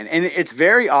amazing, man. And it's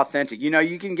very authentic.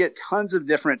 You can get tons of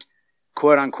different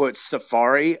quote unquote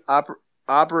safari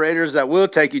operators that will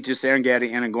take you to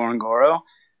Serengeti and Ngorongoro,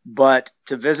 but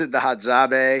to visit the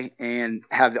Hadzabe and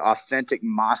have the authentic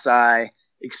Maasai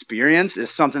experience is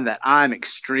something that I'm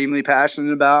extremely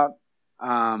passionate about.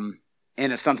 And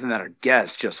it's something that our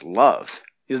guests just love.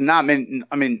 I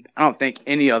don't think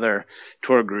any other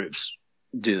tour groups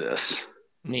do this.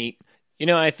 Neat.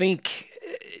 I think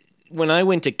when I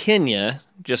went to Kenya,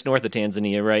 just north of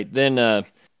Tanzania, right, then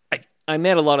I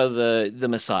met a lot of the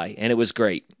Maasai, and it was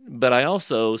great. But I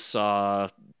also saw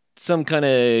some kind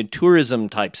of tourism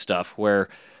type stuff where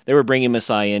they were bringing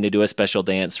Maasai in to do a special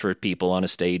dance for people on a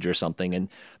stage or something, and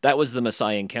that was the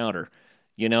Maasai encounter.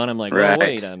 And I'm like, right. Oh,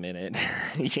 wait a minute.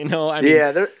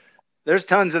 Yeah, there's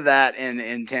tons of that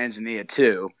in Tanzania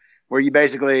too, where you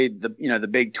basically the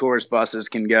big tourist buses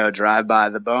can go drive by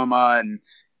the boma and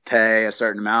pay a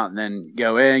certain amount and then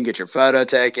go in, get your photo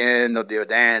taken, they'll do a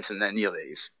dance, and then you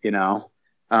leave,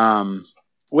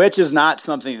 which is not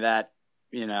something that,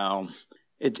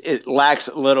 it lacks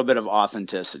a little bit of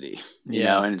authenticity,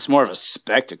 and it's more of a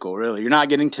spectacle, really. You're not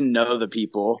getting to know the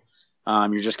people.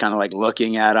 You're just kind of like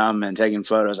looking at them and taking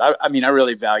photos. I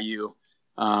really value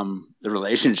the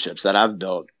relationships that I've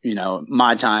built,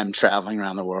 my time traveling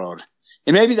around the world.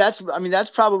 And maybe that's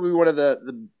probably one of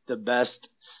the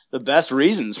best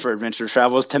reasons for adventure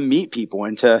travel is to meet people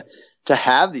and to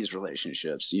have these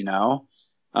relationships,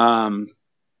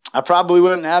 I probably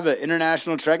wouldn't have an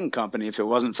international trekking company if it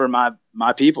wasn't for my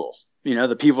people,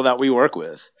 the people that we work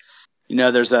with.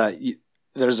 There's a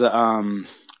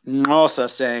Xhosa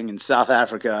saying in South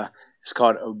Africa, it's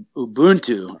called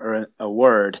Ubuntu, or a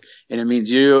word, and it means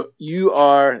you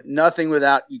are nothing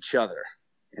without each other.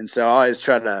 And so I always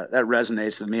that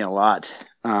resonates with me a lot.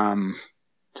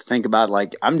 To think about,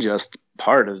 like, I'm just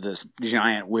part of this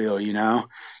giant wheel,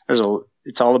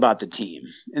 it's all about the team.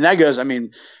 And that goes,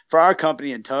 for our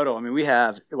company in total, we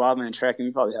have Wildland Trekking,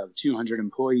 we probably have 200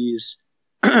 employees,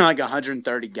 like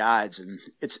 130 guides. And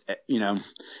it's,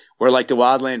 we're like the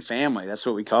Wildland family. That's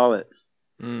what we call it.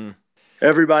 Mm.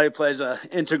 Everybody plays an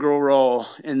integral role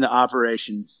in the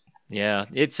operation. Yeah,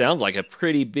 it sounds like a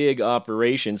pretty big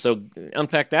operation. So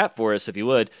unpack that for us, if you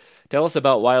would. Tell us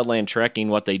about Wildland Trekking,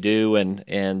 what they do, and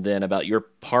then about your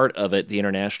part of it, the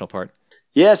international part.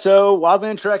 Yeah, so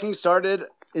Wildland Trekking started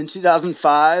in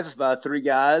 2005, about 3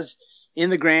 guys in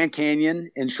the Grand Canyon,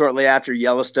 and shortly after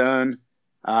Yellowstone,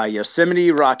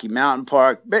 Yosemite, Rocky Mountain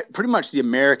Park, pretty much the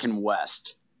American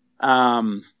West.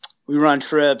 We run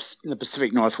trips in the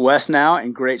Pacific Northwest now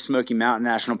in Great Smoky Mountain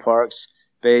National Parks,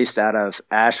 based out of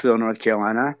Asheville, North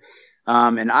Carolina.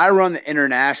 And I run the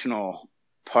international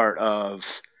part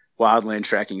of Wildland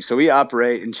Trekking. So we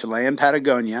operate in Chilean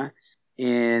Patagonia,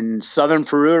 in southern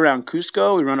Peru around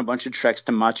Cusco. We run a bunch of treks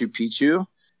to Machu Picchu.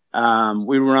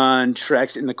 We run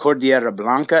treks in the Cordillera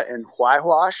Blanca and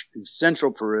Huayhuash in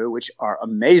central Peru, which are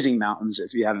amazing mountains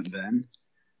if you haven't been.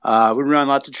 We run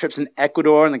lots of trips in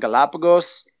Ecuador and the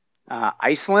Galapagos.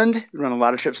 Iceland, we run a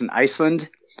lot of trips in Iceland.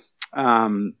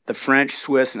 The French,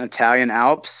 Swiss, and Italian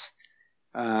Alps.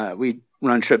 We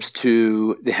run trips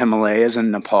to the Himalayas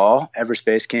and Nepal, Everest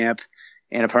Base Camp,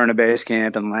 Annapurna Base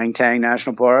Camp, and Langtang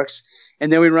National Parks.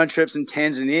 And then we run trips in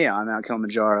Tanzania on Mount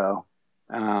Kilimanjaro,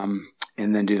 and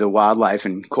then do the wildlife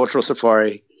and cultural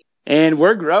safari. And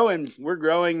we're growing.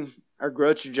 Our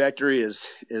growth trajectory is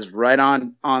right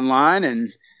online.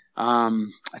 And I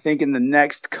think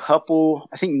next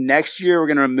year we're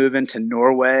going to move into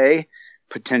Norway,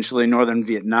 potentially northern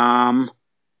Vietnam,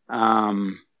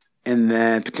 and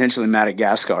then potentially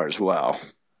Madagascar as well.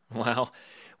 Wow.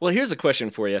 Well, here's a question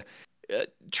for you.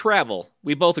 Travel,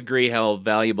 we both agree how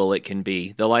valuable it can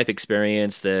be. The life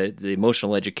experience, the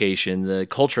emotional education, the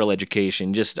cultural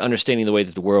education, just understanding the way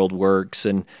that the world works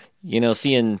and,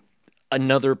 seeing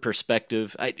another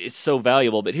perspective. It's so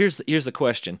valuable. But here's the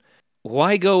question.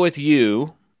 Why go with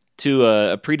you to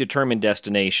a predetermined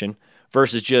destination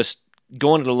versus just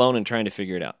going it alone and trying to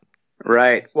figure it out?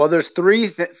 Right. Well, there's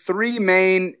three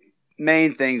main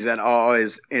things that I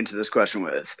always answer this question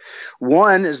with.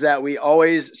 One is that we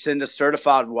always send a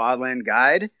certified wildland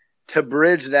guide to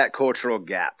bridge that cultural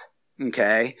gap.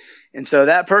 Okay. And so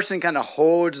that person kind of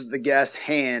holds the guest's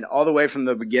hand all the way from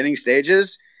the beginning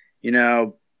stages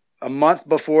a month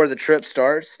before the trip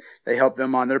starts, they help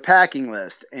them on their packing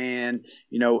list. And,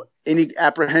 any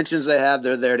apprehensions they have,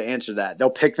 they're there to answer that. They'll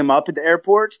pick them up at the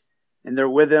airport, and they're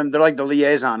with them. They're like the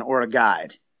liaison or a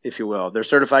guide, if you will. They're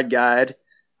certified guide.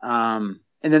 And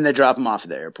then they drop them off at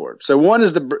the airport. So one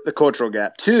is the cultural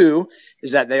gap. Two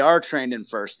is that they are trained in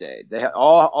first aid. They have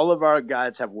all of our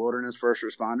guides have wilderness first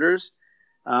responders.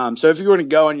 So if you were to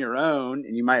go on your own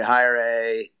and you might hire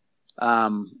a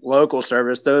local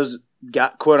service, those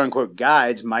quote unquote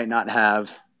guides might not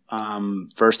have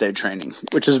first aid training,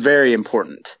 which is very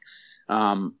important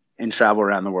in travel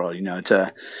around the world.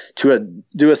 To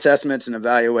do assessments and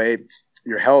evaluate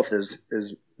your health is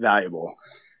valuable.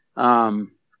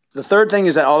 The third thing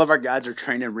is that all of our guides are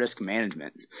trained in risk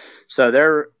management. So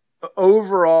they're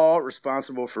overall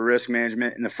responsible for risk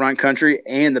management in the front country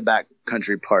and the back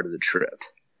country part of the trip.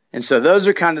 And so those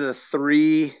are kind of the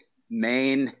three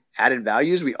main added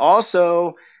values. We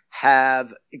also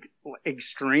have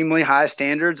extremely high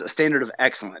standards, a standard of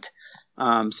excellent.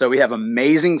 So we have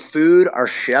amazing food. Our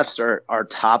chefs are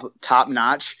top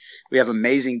notch. We have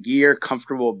amazing gear,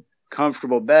 comfortable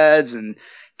beds and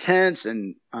tents,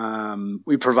 and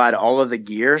we provide all of the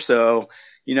gear. So,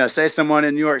 say someone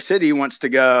in New York City wants to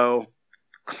go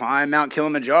climb Mount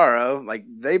Kilimanjaro, like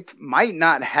they might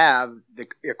not have the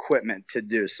equipment to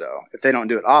do so if they don't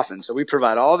do it often. So we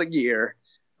provide all the gear,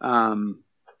 and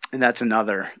that's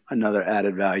another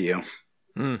added value.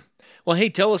 Well, hey,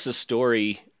 tell us a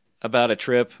story about a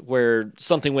trip where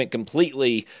something went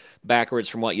completely backwards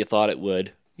from what you thought it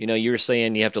would. You were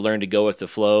saying you have to learn to go with the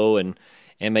flow and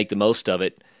make the most of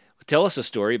it. Tell us a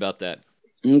story about that.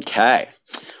 Okay.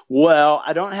 Well,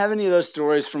 I don't have any of those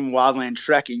stories from Wildland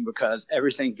trekking because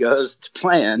everything goes to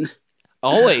plan.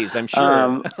 Always, I'm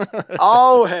sure.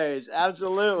 Always,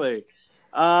 absolutely.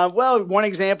 Well, one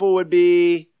example would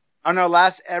be on our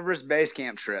last Everest base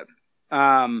camp trip.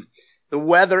 The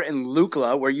weather in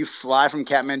Lukla, where you fly from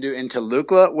Kathmandu into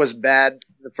Lukla, was bad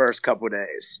the first couple of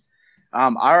days.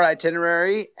 Our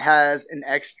itinerary has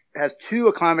two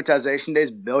acclimatization days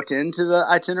built into the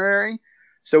itinerary.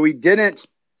 So we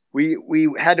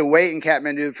had to wait in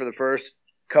Kathmandu for the first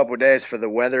couple of days for the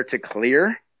weather to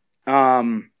clear.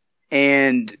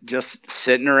 And just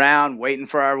sitting around waiting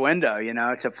for our window,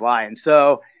 to fly. And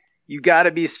so you got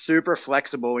to be super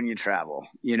flexible when you travel.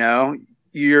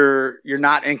 You're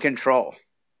not in control.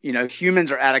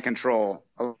 Humans are out of control,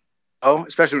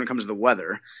 especially when it comes to the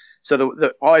weather. So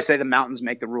always say the mountains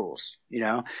make the rules.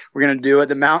 We're going to do what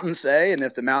the mountains say. And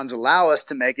if the mountains allow us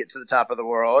to make it to the top of the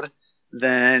world,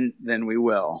 then we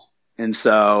will. And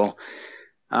so,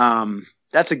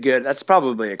 that's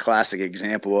probably a classic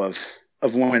example of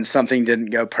when something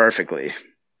didn't go perfectly.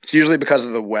 It's usually because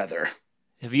of the weather.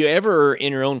 Have you ever,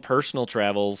 in your own personal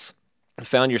travels,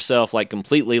 found yourself like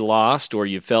completely lost, or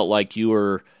you felt like you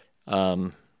were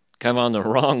kind of on the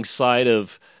wrong side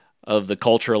of the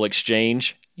cultural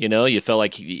exchange? You felt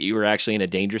like you were actually in a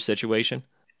dangerous situation?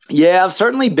 Yeah, I've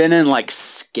certainly been in like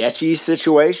sketchy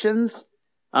situations.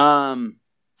 And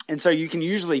so you can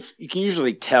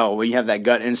usually tell when you have that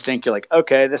gut instinct. You're like,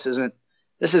 okay, this isn't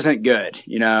good,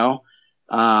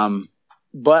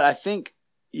 but I think,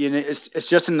 it's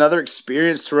just another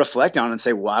experience to reflect on and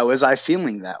say, why was I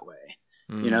feeling that way?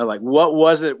 Like what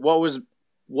was it?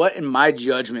 What in my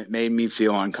judgment made me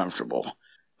feel uncomfortable?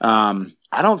 I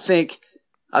don't think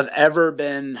I've ever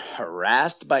been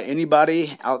harassed by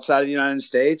anybody outside of the United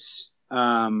States.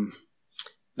 The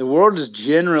world is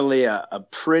generally a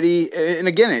pretty, and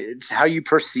again, it's how you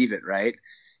perceive it, right?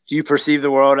 Do you perceive the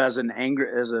world as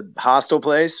a hostile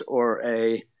place or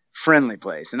a friendly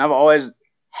place? And I've always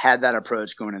had that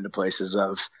approach going into places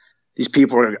of these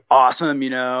people are awesome,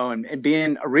 and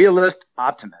being a realist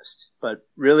optimist, but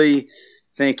really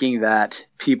thinking that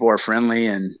people are friendly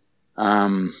and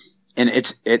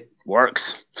it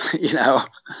works,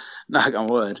 knock on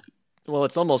wood. Well,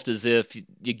 it's almost as if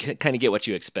you kind of get what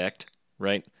you expect,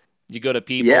 right? You go to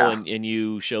people and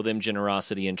you show them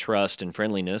generosity and trust and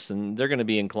friendliness, and they're going to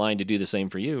be inclined to do the same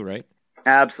for you, right?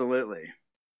 Absolutely.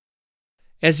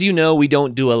 As you know, we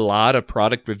don't do a lot of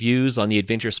product reviews on the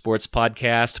Adventure Sports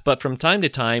Podcast, but from time to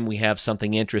time, we have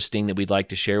something interesting that we'd like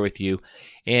to share with you.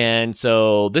 And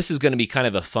so this is going to be kind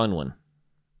of a fun one.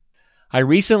 I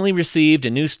recently received a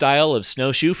new style of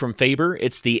snowshoe from Faber.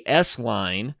 It's the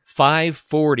S-Line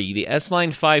 540. The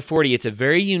S-Line 540, it's a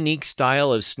very unique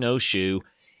style of snowshoe.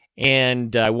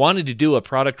 And I wanted to do a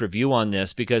product review on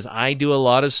this because I do a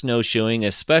lot of snowshoeing,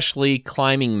 especially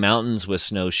climbing mountains with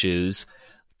snowshoes.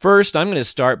 First, I'm going to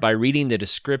start by reading the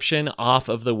description off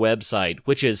of the website,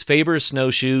 which is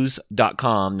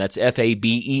fabersnowshoes.com. That's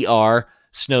Faber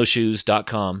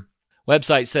snowshoes.com.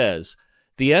 Website says,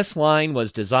 The S-Line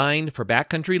was designed for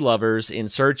backcountry lovers in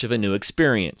search of a new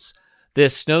experience.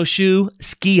 This snowshoe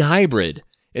ski hybrid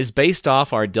is based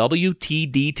off our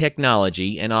WTD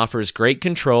technology and offers great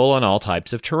control on all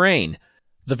types of terrain.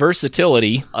 The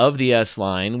versatility of the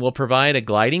S-Line will provide a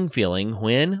gliding feeling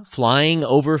when flying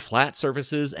over flat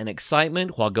surfaces and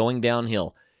excitement while going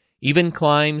downhill. Even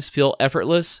climbs feel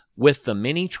effortless with the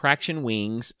mini traction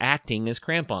wings acting as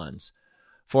crampons.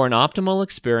 For an optimal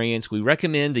experience, we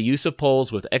recommend the use of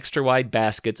poles with extra wide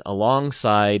baskets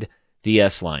alongside the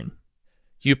S-Line.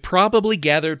 You probably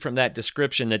gathered from that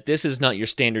description that this is not your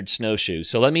standard snowshoe,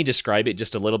 so let me describe it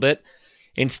just a little bit.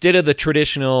 Instead of the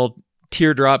traditional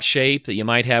teardrop shape that you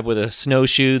might have with a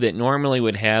snowshoe that normally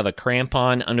would have a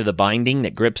crampon under the binding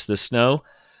that grips the snow,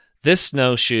 this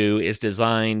snowshoe is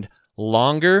designed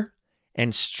longer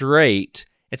and straight.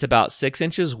 It's about 6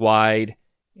 inches wide,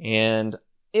 and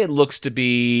it looks to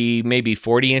be maybe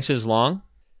 40 inches long.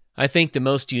 I think the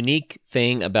most unique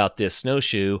thing about this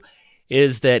snowshoe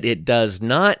is that it does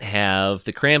not have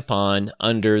the crampon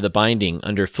under the binding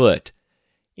underfoot.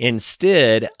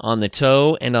 Instead, on the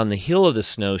toe and on the heel of the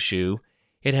snowshoe,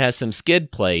 it has some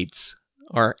skid plates,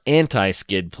 or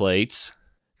anti-skid plates,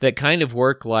 that kind of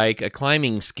work like a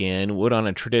climbing skin would on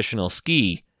a traditional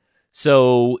ski.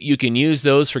 So you can use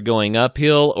those for going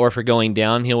uphill or for going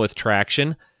downhill with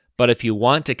traction. But if you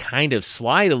want to kind of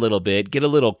slide a little bit, get a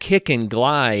little kick and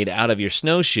glide out of your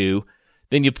snowshoe,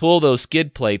 then you pull those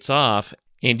skid plates off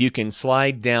and you can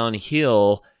slide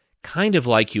downhill kind of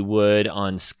like you would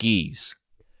on skis.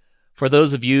 For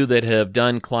those of you that have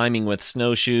done climbing with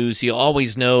snowshoes, you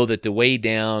always know that the way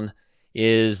down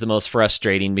is the most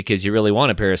frustrating because you really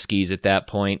want a pair of skis at that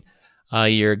point.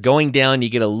 You're going down, you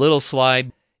get a little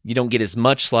slide, you don't get as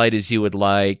much slide as you would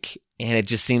like, and it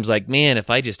just seems like, man, if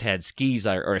I just had skis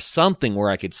or something where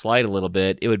I could slide a little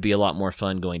bit, it would be a lot more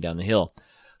fun going down the hill.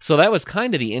 So that was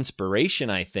kind of the inspiration,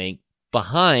 I think,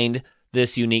 behind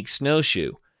this unique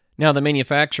snowshoe. Now, the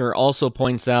manufacturer also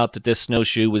points out that this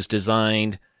snowshoe was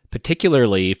designed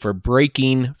particularly for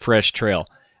breaking fresh trail.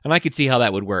 And I could see how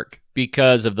that would work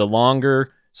because of the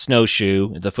longer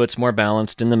snowshoe. The foot's more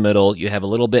balanced in the middle. You have a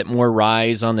little bit more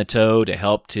rise on the toe to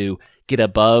help to get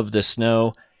above the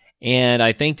snow. And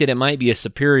I think that it might be a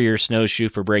superior snowshoe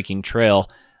for breaking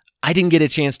trail. I didn't get a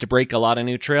chance to break a lot of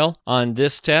new trail on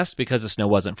this test because the snow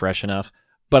wasn't fresh enough,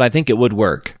 but I think it would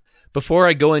work. Before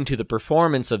I go into the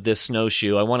performance of this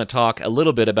snowshoe, I want to talk a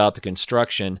little bit about the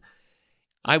construction.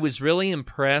 I was really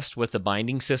impressed with the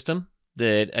binding system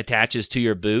that attaches to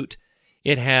your boot.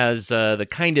 It has the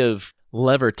kind of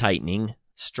lever tightening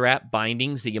strap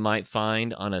bindings that you might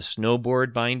find on a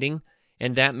snowboard binding,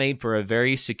 and that made for a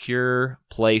very secure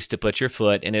place to put your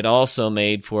foot, and it also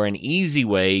made for an easy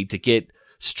way to get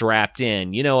strapped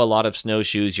in. You know, a lot of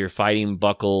snowshoes, you're fighting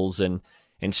buckles and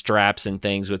straps and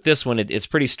things. With this one, it's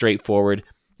pretty straightforward,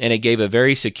 and it gave a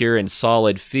very secure and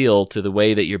solid feel to the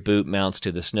way that your boot mounts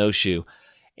to the snowshoe.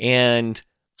 And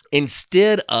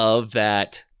instead of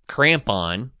that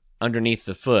crampon underneath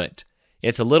the foot,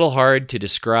 it's a little hard to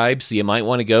describe, so you might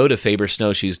want to go to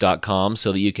fabersnowshoes.com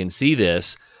so that you can see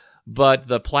this. But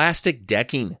the plastic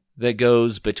decking that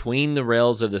goes between the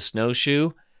rails of the snowshoe,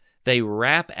 they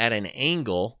wrap at an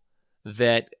angle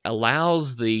that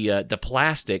allows the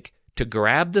plastic to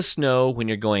grab the snow when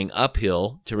you're going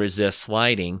uphill to resist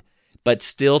sliding, but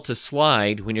still to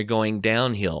slide when you're going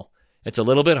downhill. It's a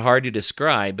little bit hard to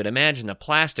describe, but imagine the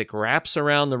plastic wraps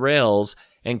around the rails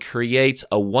and creates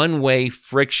a one-way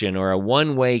friction or a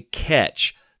one-way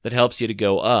catch that helps you to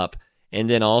go up and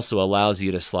then also allows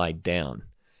you to slide down.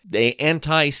 The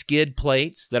anti-skid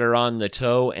plates that are on the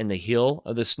toe and the heel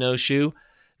of the snowshoe,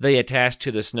 they attach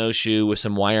to the snowshoe with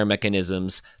some wire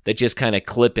mechanisms that just kind of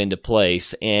clip into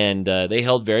place, and they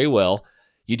held very well.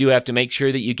 You do have to make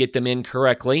sure that you get them in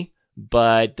correctly,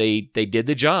 but they did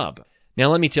the job. Now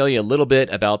let me tell you a little bit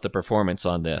about the performance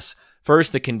on this.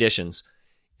 First, the conditions.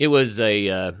 It was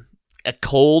a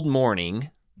cold morning,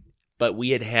 but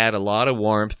we had had a lot of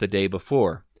warmth the day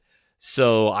before.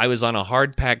 So I was on a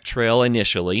hard-packed trail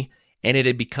initially, and it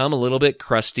had become a little bit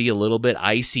crusty, a little bit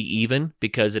icy even,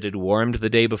 because it had warmed the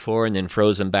day before and then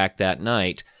frozen back that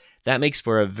night. That makes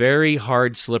for a very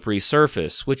hard, slippery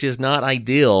surface, which is not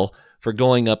ideal for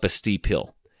going up a steep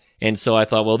hill. And so I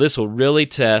thought, well, this will really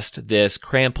test this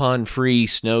crampon-free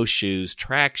snowshoe's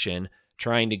traction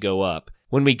trying to go up.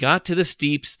 When we got to the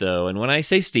steeps, though, and when I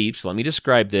say steeps, let me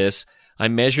describe this, I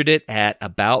measured it at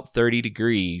about 30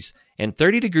 degrees, and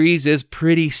 30 degrees is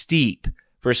pretty steep.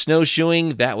 For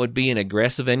snowshoeing, that would be an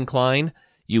aggressive incline.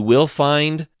 You will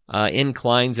find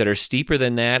inclines that are steeper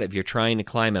than that if you're trying to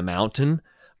climb a mountain,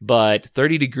 but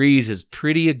 30 degrees is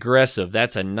pretty aggressive.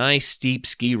 That's a nice steep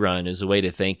ski run is a way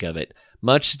to think of it.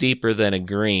 Much steeper than a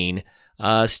green,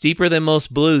 steeper than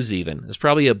most blues even. It's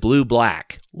probably a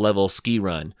blue-black level ski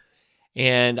run.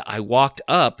 And I walked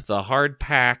up the hard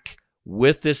pack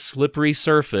with this slippery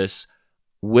surface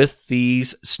with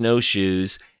these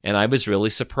snowshoes, and I was really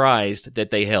surprised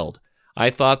that they held. I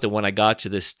thought that when I got to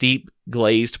the steep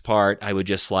glazed part, I would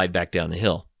just slide back down the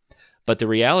hill. But the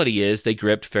reality is they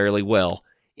gripped fairly well.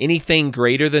 Anything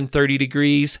greater than 30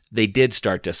 degrees, they did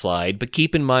start to slide, but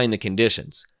keep in mind the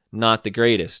conditions. Not the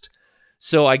greatest.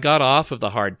 So I got off of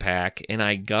the hard pack and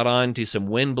I got onto some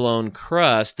windblown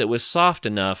crust that was soft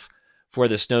enough for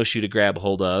the snowshoe to grab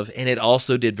hold of, and it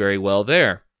also did very well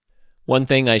there. One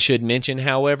thing I should mention,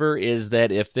 however, is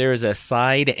that if there's a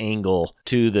side angle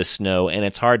to the snow and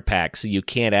it's hard packed, so you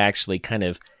can't actually kind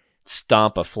of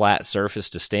stomp a flat surface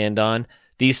to stand on,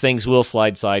 these things will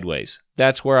slide sideways.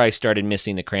 That's where I started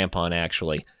missing the crampon,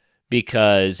 actually,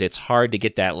 because it's hard to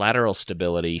get that lateral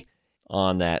stability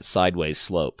on that sideways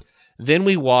slope. Then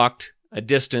we walked a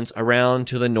distance around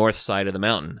to the north side of the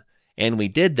mountain, and we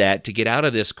did that to get out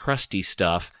of this crusty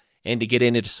stuff and to get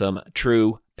into some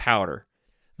true powder.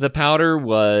 The powder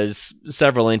was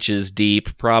several inches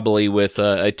deep, probably with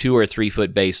a 2 or 3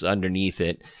 foot base underneath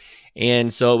it,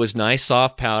 and so it was nice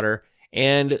soft powder,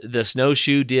 and the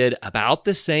snowshoe did about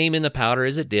the same in the powder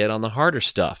as it did on the harder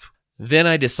stuff. Then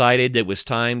I decided it was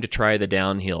time to try the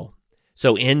downhill.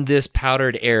 So in this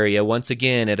powdered area, once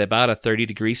again at about a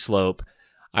 30-degree slope,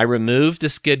 I removed the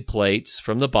skid plates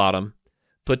from the bottom,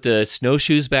 put the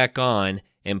snowshoes back on,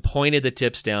 and pointed the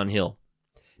tips downhill.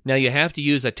 Now you have to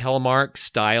use a telemark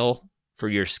style for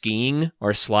your skiing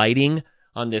or sliding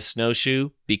on this snowshoe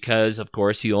because, of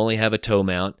course, you only have a toe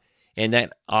mount, and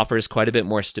that offers quite a bit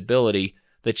more stability.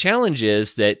 The challenge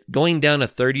is that going down a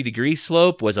 30-degree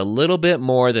slope was a little bit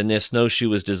more than this snowshoe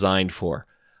was designed for.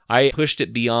 I pushed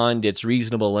it beyond its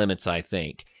reasonable limits, I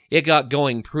think. It got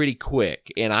going pretty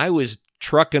quick, and I was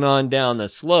trucking on down the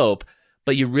slope,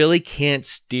 but you really can't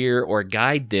steer or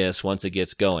guide this once it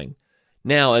gets going.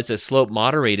 Now, as the slope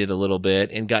moderated a little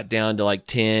bit and got down to like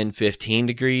 10, 15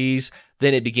 degrees,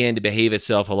 then it began to behave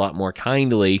itself a lot more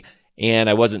kindly, and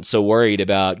I wasn't so worried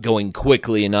about going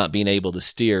quickly and not being able to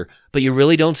steer. But you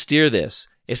really don't steer this.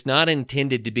 It's not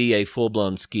intended to be a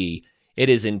full-blown ski. It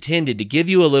is intended to give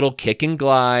you a little kick and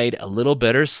glide, a little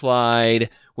better slide,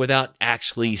 without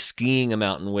actually skiing a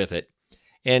mountain with it.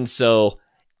 And so,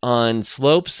 on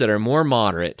slopes that are more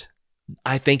moderate,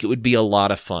 I think it would be a lot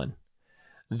of fun.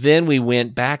 Then we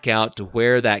went back out to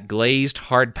where that glazed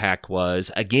hardpack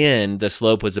was. Again, the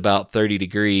slope was about 30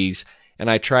 degrees, and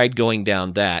I tried going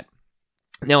down that.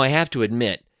 Now, I have to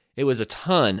admit, it was a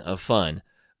ton of fun.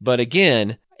 But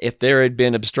again, if there had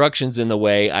been obstructions in the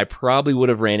way, I probably would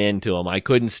have ran into them. I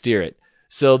couldn't steer it.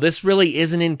 So this really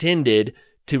isn't intended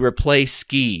to replace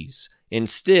skis.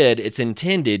 Instead, it's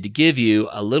intended to give you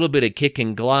a little bit of kick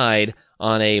and glide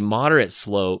on a moderate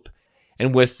slope.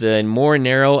 And with the more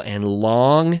narrow and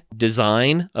long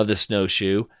design of the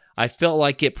snowshoe, I felt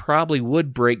like it probably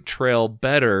would break trail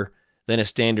better than a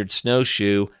standard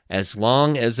snowshoe as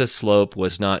long as the slope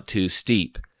was not too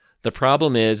steep. The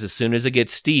problem is, as soon as it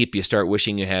gets steep, you start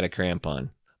wishing you had a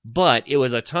crampon. But it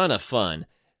was a ton of fun.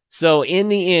 So in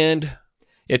the end,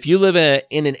 if you live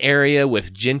in an area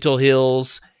with gentle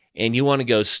hills and you want to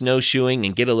go snowshoeing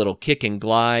and get a little kick and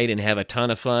glide and have a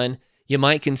ton of fun, you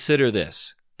might consider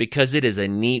this because it is a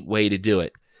neat way to do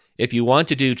it. If you want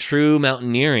to do true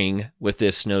mountaineering with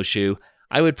this snowshoe,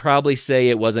 I would probably say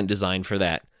it wasn't designed for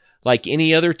that. Like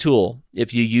any other tool,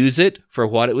 if you use it for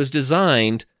what it was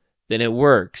designed, then it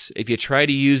works. If you try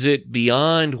to use it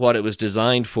beyond what it was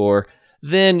designed for,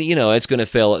 then, it's going to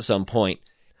fail at some point.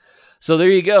 So there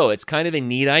you go. It's kind of a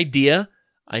neat idea,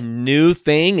 a new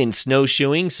thing in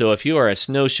snowshoeing. So if you are a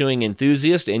snowshoeing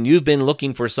enthusiast and you've been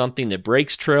looking for something that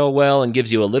breaks trail well and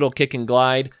gives you a little kick and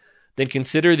glide, then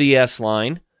consider the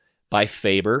S-Line by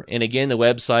Faber. And again, the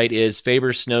website is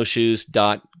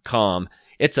fabersnowshoes.com.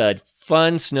 It's a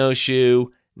fun snowshoe,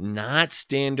 not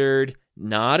standard,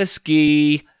 not a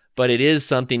ski, but it is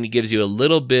something that gives you a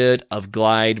little bit of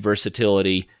glide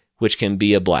versatility, which can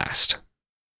be a blast.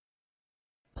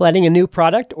 Planning a new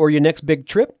product or your next big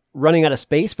trip? Running out of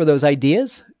space for those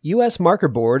ideas? US Marker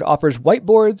Board offers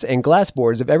whiteboards and glass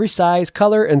boards of every size,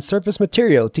 color, and surface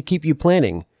material to keep you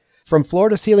planning. From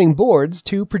floor-to-ceiling boards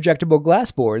to projectable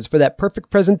glass boards for that perfect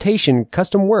presentation,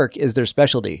 custom work is their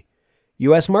specialty.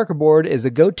 US Marker Board is a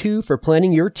go-to for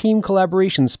planning your team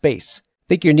collaboration space.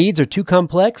 Think your needs are too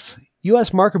complex?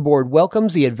 US Marker Board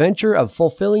welcomes the adventure of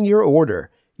fulfilling your order.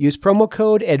 Use promo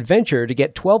code ADVENTURE to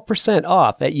get 12%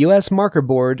 off at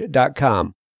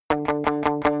usmarkerboard.com.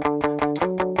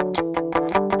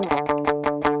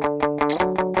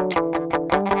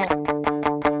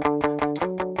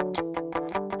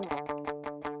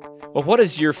 Well, what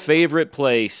is your favorite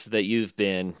place that you've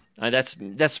been?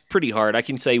 That's pretty hard. I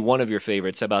can say one of your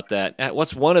favorites. How about that?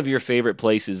 What's one of your favorite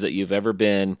places that you've ever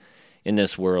been in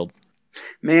this world?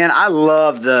 Man, I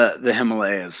love the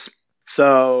Himalayas.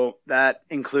 So that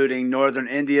including northern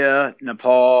India,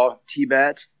 Nepal,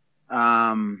 Tibet,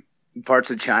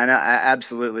 parts of China. I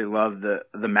absolutely love the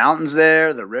mountains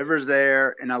there, the rivers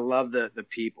there, and I love the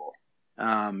people.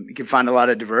 You can find a lot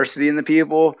of diversity in the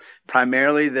people.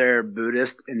 Primarily, they're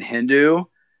Buddhist and Hindu.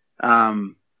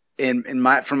 From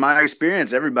my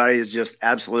experience, everybody is just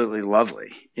absolutely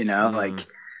lovely. Like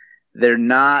their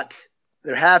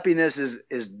happiness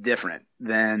is different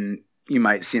than you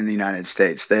might see in the United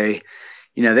States. They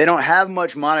don't have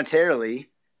much monetarily,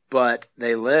 but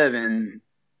they live in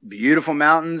beautiful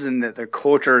mountains, and that their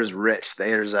culture is rich.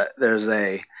 There's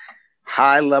a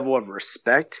high level of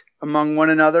respect among one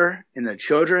another and their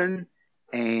children,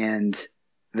 and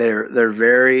they're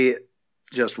very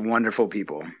just wonderful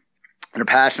people. They're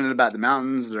passionate about the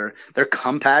mountains. They're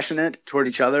compassionate toward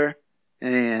each other,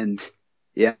 and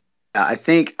yeah, I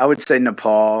think I would say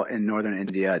Nepal and northern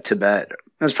India, Tibet.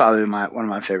 That's probably one of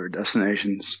my favorite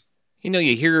destinations.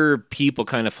 You hear people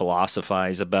kind of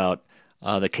philosophize about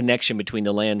the connection between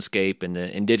the landscape and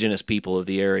the indigenous people of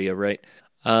the area, right?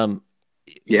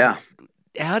 Yeah.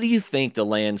 How do you think the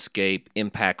landscape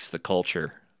impacts the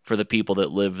culture for the people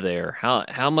that live there?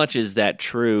 How much is that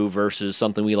true versus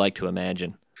something we like to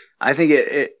imagine? I think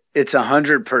it's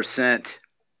 100%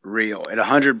 real. It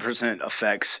 100%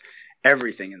 affects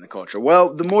everything in the culture.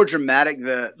 Well, the more dramatic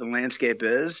the landscape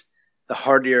is, the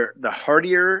hardier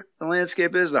the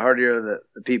landscape is, the hardier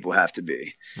the people have to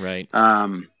be. Right.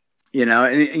 And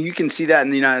you can see that in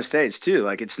the United States too.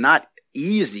 Like it's not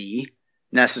easy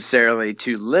necessarily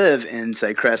to live in,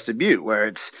 say, Crested Butte, where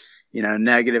it's,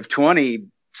 -20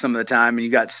 some of the time and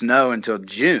you got snow until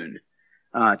June.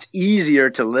 It's easier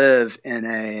to live in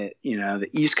the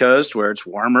East Coast where it's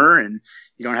warmer and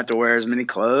you don't have to wear as many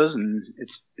clothes, and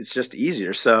it's just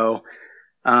easier. So,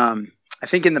 I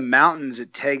think in the mountains,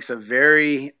 it takes a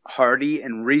very hardy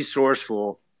and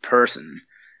resourceful person,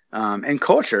 and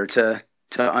culture to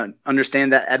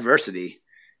understand that adversity.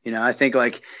 I think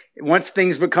like once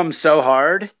things become so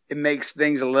hard, it makes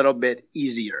things a little bit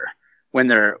easier when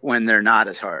they're not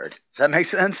as hard. Does that make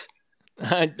sense?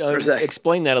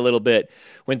 Explain that a little bit.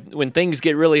 When things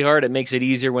get really hard, it makes it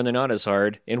easier when they're not as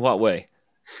hard. In what way?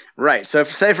 Right. So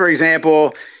say, for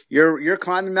example, you're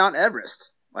climbing Mount Everest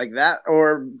like that,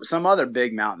 or some other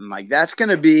big mountain, like that's going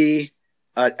to be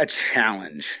a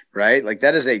challenge, right? Like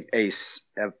that is a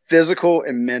physical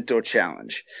and mental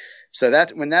challenge. So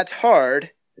that when that's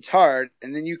hard, it's hard.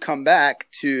 And then you come back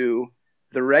to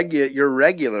your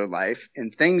regular life,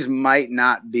 and things might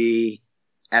not be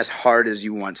as hard as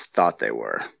you once thought they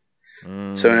were.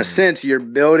 So in a sense, you're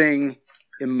building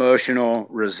emotional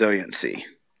resiliency.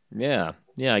 Yeah,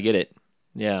 I get it.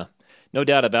 Yeah, no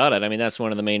doubt about it. I mean, that's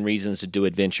one of the main reasons to do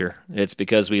adventure. It's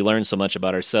because we learn so much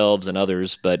about ourselves and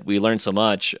others, but we learn so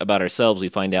much about ourselves, we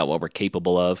find out what we're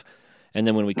capable of. And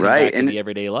then when we come back into the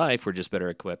everyday life, we're just better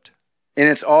equipped. And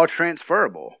it's all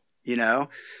transferable,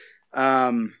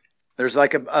 There's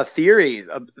like a theory,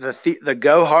 the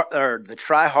go hard or the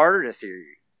try harder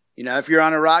theory. If you're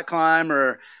on a rock climb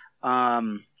or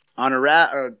on a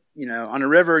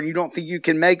river and you don't think you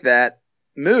can make that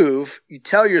move, you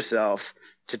tell yourself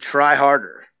to try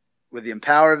harder. With the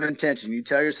power of intention, you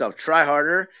tell yourself try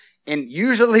harder, and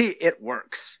usually it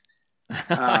works.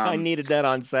 I needed that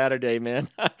on Saturday, man.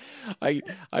 I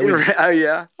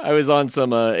was on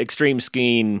some extreme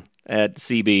skiing at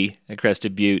CB at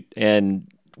Crested Butte,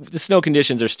 and the snow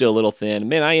conditions are still a little thin.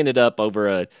 Man, I ended up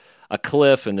over a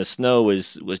cliff, and the snow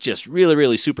was just really,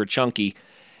 really super chunky,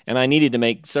 and I needed to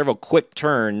make several quick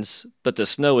turns, but the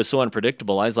snow was so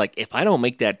unpredictable. I was like, if I don't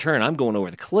make that turn, I'm going over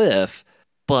the cliff,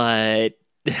 but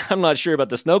I'm not sure about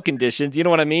the snow conditions. You know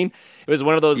what I mean? It was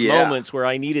one of those moments where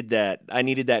I needed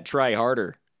that try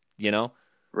harder,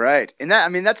 Right. And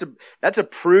that's a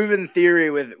proven theory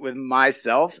with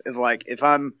myself, is like,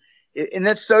 and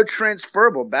that's so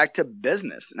transferable back to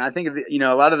business. And I think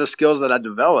a lot of the skills that I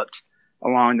developed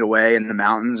along the way in the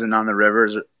mountains and on the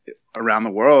rivers around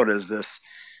the world is this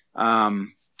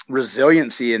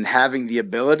resiliency and having the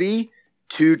ability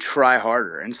to try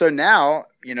harder. And so now,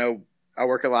 I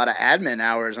work a lot of admin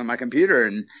hours on my computer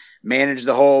and manage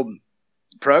the whole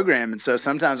program. And so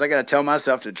sometimes I got to tell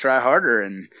myself to try harder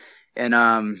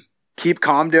and keep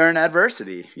calm during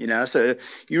adversity, so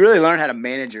you really learn how to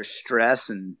manage your stress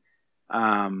and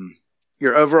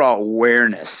your overall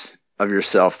awareness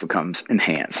yourself becomes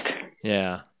enhanced.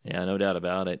 Yeah, no doubt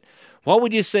about it. What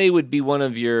would you say would be one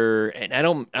of your, and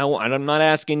I'm not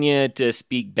asking you to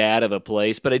speak bad of a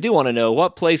place, but I do want to know,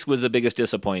 what place was the biggest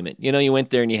disappointment? You know, you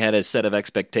went there and you had a set of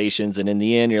expectations, and in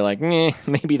the end you're like,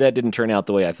 maybe that didn't turn out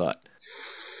the way I thought.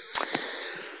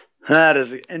 That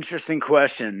is an interesting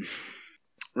question.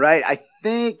 Right. I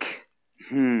think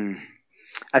to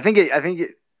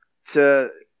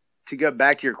go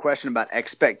back to your question about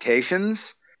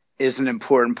expectations is an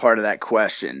important part of that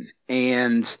question.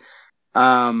 And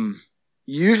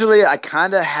usually I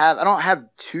don't have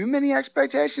too many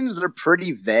expectations. They're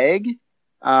pretty vague.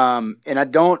 And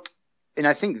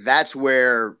I think that's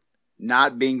where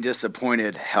not being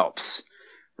disappointed helps.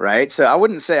 Right. So I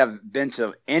wouldn't say I've been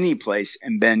to any place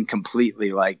and been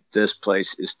completely like, this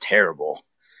place is terrible.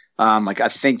 I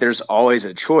think there's always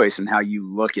a choice in how you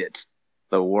look at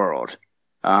the world.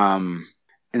 And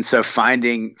so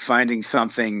finding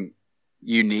something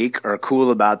unique or cool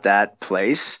about that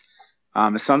place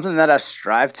is something that I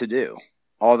strive to do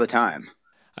all the time.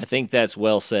 I think that's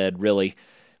well said, really,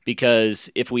 because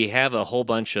if we have a whole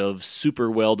bunch of super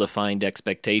well-defined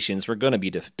expectations, we're going to be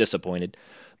disappointed.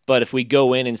 But if we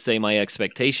go in and say my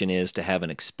expectation is to have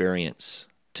an experience,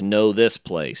 to know this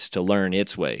place, to learn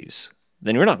its ways,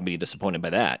 then we're not going to be disappointed by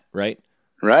that, right?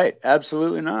 Right.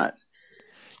 Absolutely not.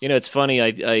 You know, it's funny.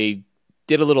 I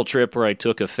did a little trip where I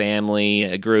took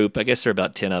a group, I guess there are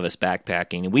about 10 of us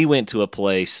backpacking, and we went to a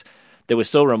place that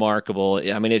was so remarkable.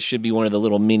 I mean, it should be one of the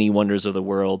little mini wonders of the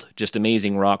world, just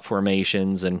amazing rock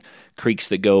formations and creeks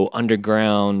that go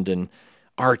underground and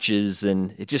arches,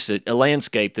 and it's just a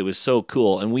landscape that was so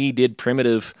cool. And we did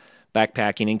primitive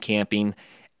backpacking and camping.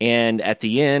 And at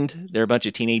the end, there were a bunch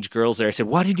of teenage girls there. I said,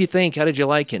 "What did you think? How did you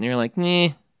like it?" And they're like, "Nah."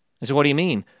 I said, "What do you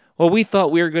mean?" "Well, we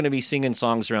thought we were going to be singing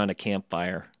songs around a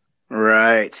campfire."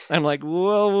 Right. I'm like,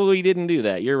 "Well, we didn't do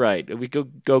that. You're right. We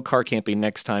go car camping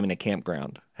next time in a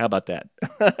campground. How about that?"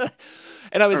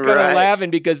 And I was kind of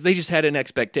laughing because they just had an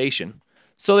expectation.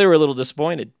 So they were a little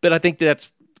disappointed. But I think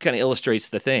that's kind of illustrates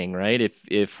the thing, right?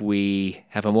 If we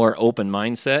have a more open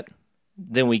mindset,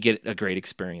 then we get a great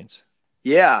experience.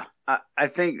 Yeah, I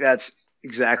think that's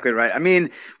exactly right. I mean,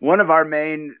 one of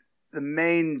the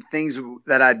main things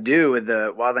that I do with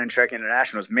the Wildland Trek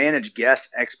International is manage guest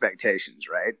expectations,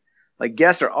 right? Like,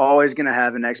 guests are always going to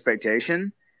have an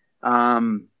expectation.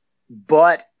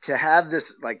 But to have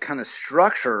this like kind of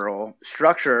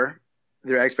structure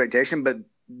their expectation, but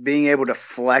being able to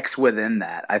flex within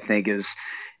that, I think is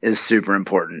super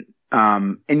important.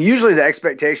 And usually the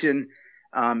expectation,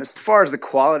 as far as the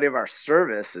quality of our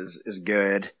service is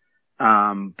good.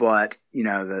 But you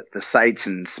know, the sights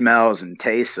and smells and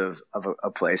tastes of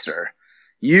a place are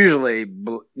usually,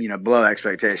 blow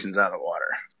expectations out of the water.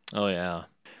 Oh yeah.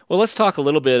 Well, let's talk a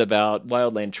little bit about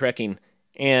Wildland Trekking.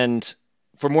 And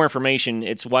for more information,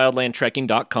 it's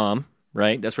wildlandtrekking.com,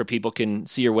 right? That's where people can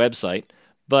see your website.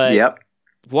 But yep.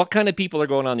 What kind of people are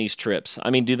going on these trips?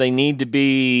 I mean, do they need to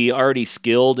be already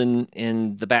skilled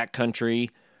in the backcountry?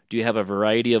 Do you have a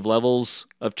variety of levels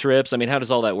of trips? I mean, how does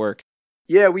all that work?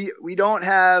 Yeah, we don't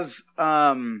have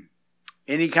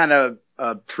any kind of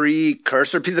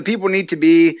precursor. The people need to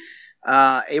be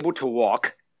able to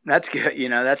walk. That's good.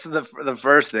 That's the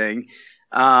first thing.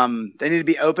 They need to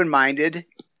be open-minded.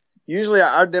 Usually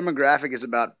our demographic is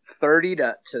about 30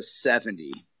 to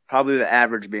 70. Probably the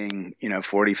average being,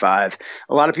 45.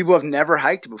 A lot of people have never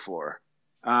hiked before.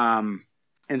 And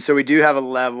so we do have a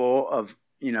level of,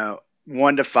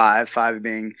 1 to 5, 5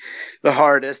 being the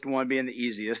hardest, 1 being the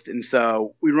easiest. And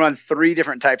so we run 3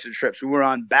 different types of trips. We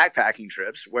run backpacking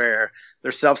trips where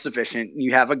they're self-sufficient.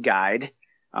 You have a guide.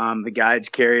 The guide's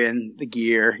carrying the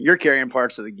gear. You're carrying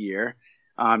parts of the gear.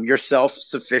 You're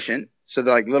self-sufficient. So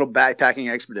they're like little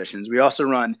backpacking expeditions. We also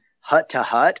run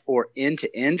hut-to-hut or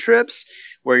end-to-end trips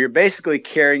where you're basically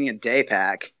carrying a day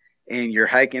pack and you're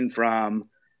hiking from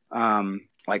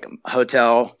like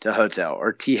hotel to hotel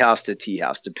or tea house to tea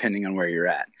house, depending on where you're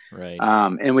at. Right.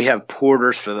 And we have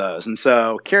porters for those. And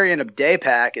so carrying a day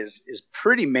pack is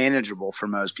pretty manageable for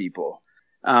most people.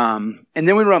 And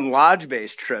then we run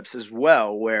lodge-based trips as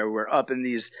well, where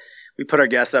we put our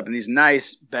guests up in these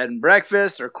nice bed and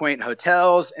breakfasts or quaint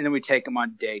hotels, and then we take them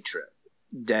on day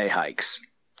hikes.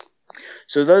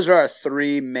 So those are our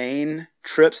 3 main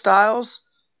trip styles.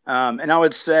 And I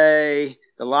would say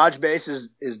the lodge base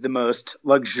is the most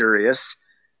luxurious.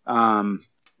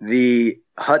 The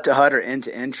hut to hut or end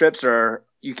to end trips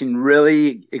you can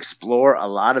really explore a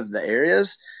lot of the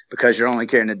areas because you're only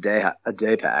carrying a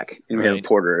day pack, and we have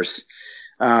porters.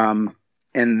 And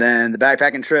then the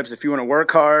backpacking trips, if you want to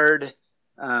work hard,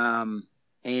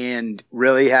 and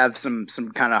really have some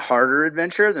kind of harder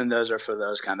adventure, then those are for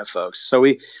those kind of folks. So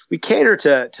we cater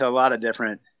to a lot of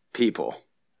different people.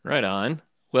 Right on.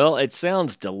 Well, it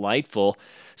sounds delightful.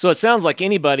 So it sounds like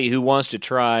anybody who wants to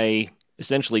try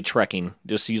essentially trekking,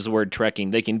 just use the word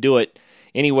trekking, they can do it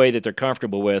any way that they're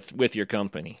comfortable with your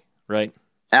company, right?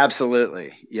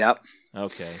 Absolutely. Yep.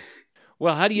 Okay.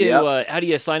 Well, how do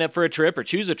you sign up for a trip or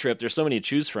choose a trip? There's so many to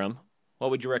choose from. What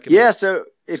would you recommend? Yeah, so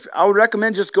if I would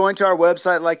recommend just going to our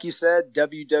website, like you said,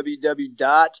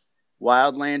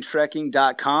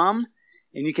 www.wildlandtrekking.com,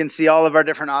 and you can see all of our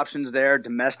different options there,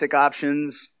 domestic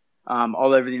options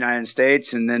all over the United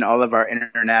States, and then all of our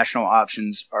international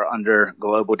options are under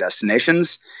global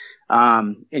destinations.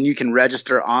 And you can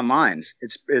register online.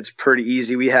 It's pretty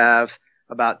easy. We have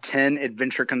about 10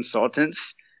 adventure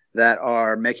consultants that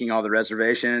are making all the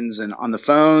reservations and on the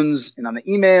phones and on the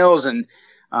emails, and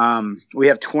we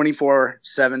have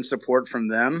 24/7 support from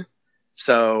them.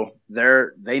 So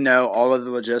they know all of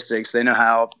the logistics. They know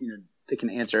how they can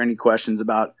answer any questions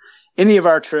about any of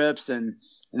our trips, and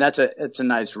it's a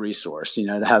nice resource,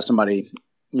 to have somebody,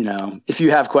 if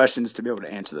you have questions, to be able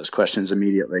to answer those questions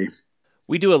immediately.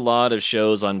 We do a lot of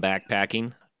shows on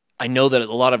backpacking. I know that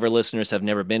a lot of our listeners have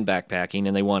never been backpacking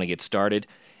and they want to get started.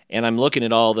 And I'm looking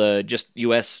at all the just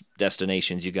U.S.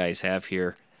 destinations you guys have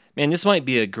here. Man, this might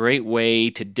be a great way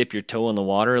to dip your toe in the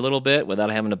water a little bit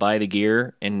without having to buy the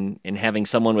gear and having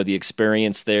someone with the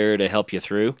experience there to help you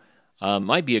through.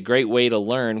 Might be a great way to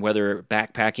learn whether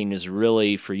backpacking is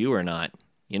really for you or not,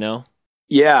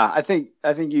 Yeah, I think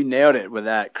you nailed it with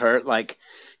that, Kurt. Like,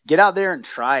 get out there and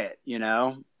try it,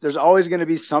 There's always going to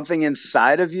be something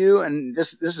inside of you, and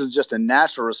this is just a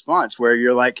natural response where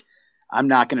you're like, I'm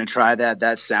not going to try that.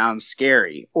 That sounds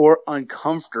scary or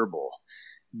uncomfortable.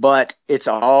 But it's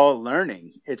all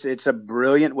learning. It's a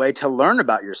brilliant way to learn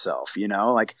about yourself,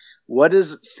 like, what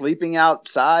does sleeping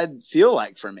outside feel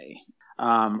like for me?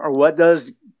 Or what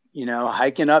does,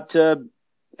 hiking up to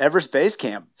Everest Base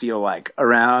Camp feel like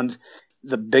around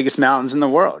the biggest mountains in the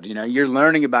world? You're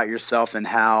learning about yourself and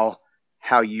how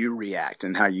you react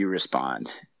and how you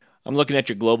respond. I'm looking at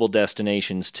your global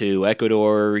destinations too: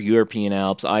 Ecuador, European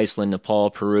Alps, Iceland, Nepal,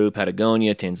 Peru,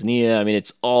 Patagonia, Tanzania. I mean,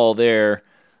 it's all there.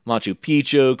 Machu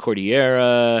Picchu,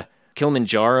 Cordillera,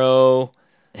 Kilimanjaro,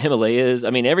 Himalayas.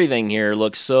 I mean, everything here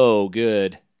looks so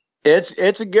good.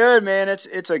 It's a good, man. It's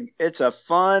a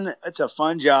fun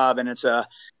job, and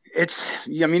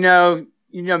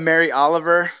Mary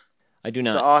Oliver. I do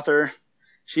not. The author.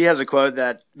 She has a quote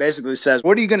that basically says,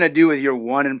 "What are you going to do with your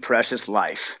one and precious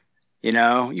life?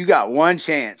 You got one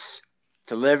chance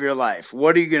to live your life.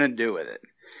 What are you going to do with it?"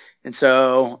 And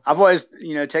so I've always,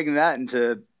 taken that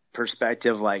into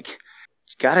perspective, like,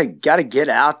 gotta get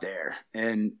out there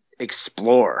and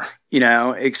explore,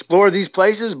 explore these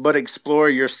places, but explore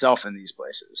yourself in these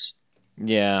places.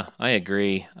 Yeah, I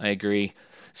agree.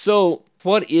 So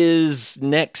what is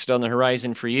next on the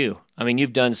horizon for you? I mean,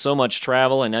 you've done so much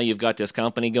travel and now you've got this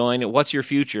company going. What's your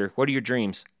future? What are your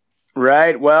dreams?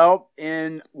 Right. Well,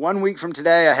 in 1 week from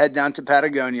today, I head down to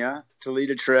Patagonia to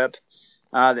lead a trip.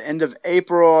 The end of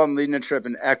April, I'm leading a trip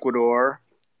in Ecuador.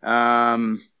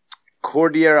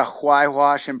 Cordillera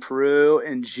Huayhuash in Peru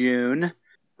in June,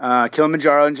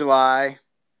 Kilimanjaro in July,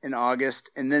 in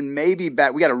August, and then maybe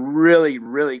back. We got a really,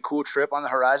 really cool trip on the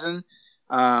horizon.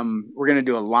 We're going to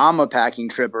do a llama packing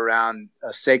trip around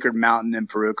a sacred mountain in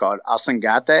Peru called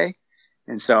Asangate.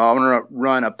 And so I'm going to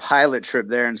run a pilot trip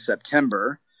there in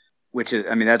September, which is,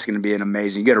 that's going to be an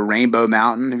amazing. You go to Rainbow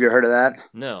Mountain. Have you ever heard of that?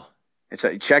 No.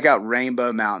 Check out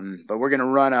Rainbow Mountain, but we're going to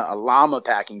run a llama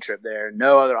packing trip there.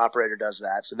 No other operator does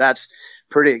that. So that's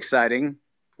pretty exciting.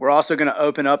 We're also going to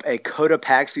open up a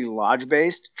Cotopaxi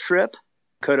lodge-based trip.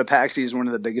 Cotopaxi is one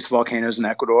of the biggest volcanoes in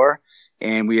Ecuador.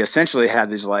 And we essentially have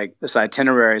this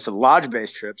itinerary. It's a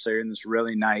lodge-based trip. So you're in this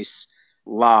really nice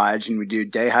lodge and we do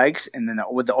day hikes. And then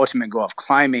with the ultimate goal of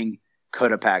climbing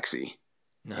Cotopaxi.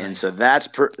 Nice. And so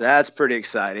that's pretty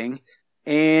exciting.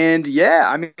 And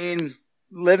yeah,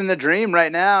 living the dream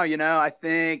right now. I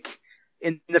think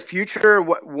in the future,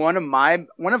 one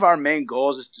of our main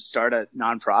goals is to start a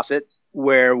nonprofit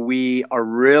where we are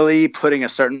really putting a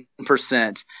certain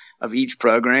percent of each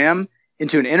program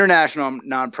into an international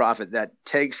nonprofit that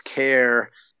takes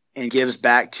care and gives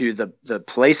back to the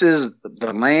places,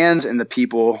 the lands, and the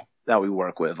people that we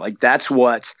work with. Like, that's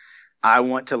what I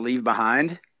want to leave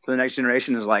behind for the next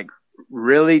generation, is like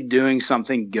really doing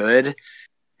something good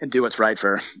and do what's right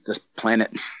for this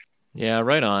planet. Yeah,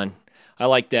 right on. I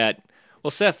like that.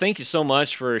 Well, Seth, thank you so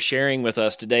much for sharing with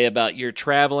us today about your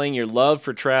traveling, your love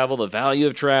for travel, the value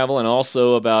of travel, and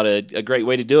also about a great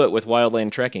way to do it with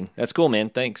Wildland Trekking. That's cool, man.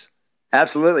 Thanks.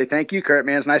 Absolutely. Thank you, Kurt,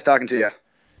 man. It's nice talking to you.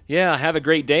 Yeah, have a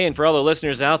great day. And for all the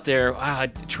listeners out there, wow,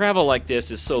 travel like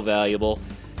this is so valuable.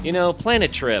 Plan a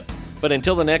trip. But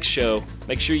until the next show,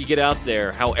 make sure you get out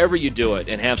there, however you do it,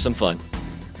 and have some fun.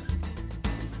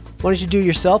 Why don't you do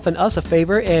yourself and us a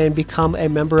favor and become a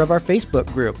member of our Facebook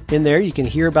group? In there, you can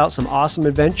hear about some awesome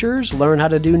adventures, learn how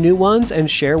to do new ones,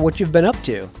 and share what you've been up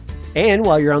to. And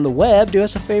while you're on the web, do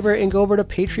us a favor and go over to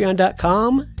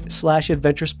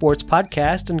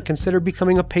patreon.com/adventuresportspodcast and consider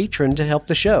becoming a patron to help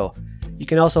the show. You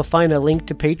can also find a link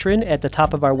to Patreon at the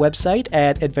top of our website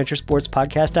at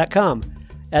adventuresportspodcast.com.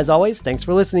 As always, thanks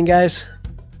for listening, guys.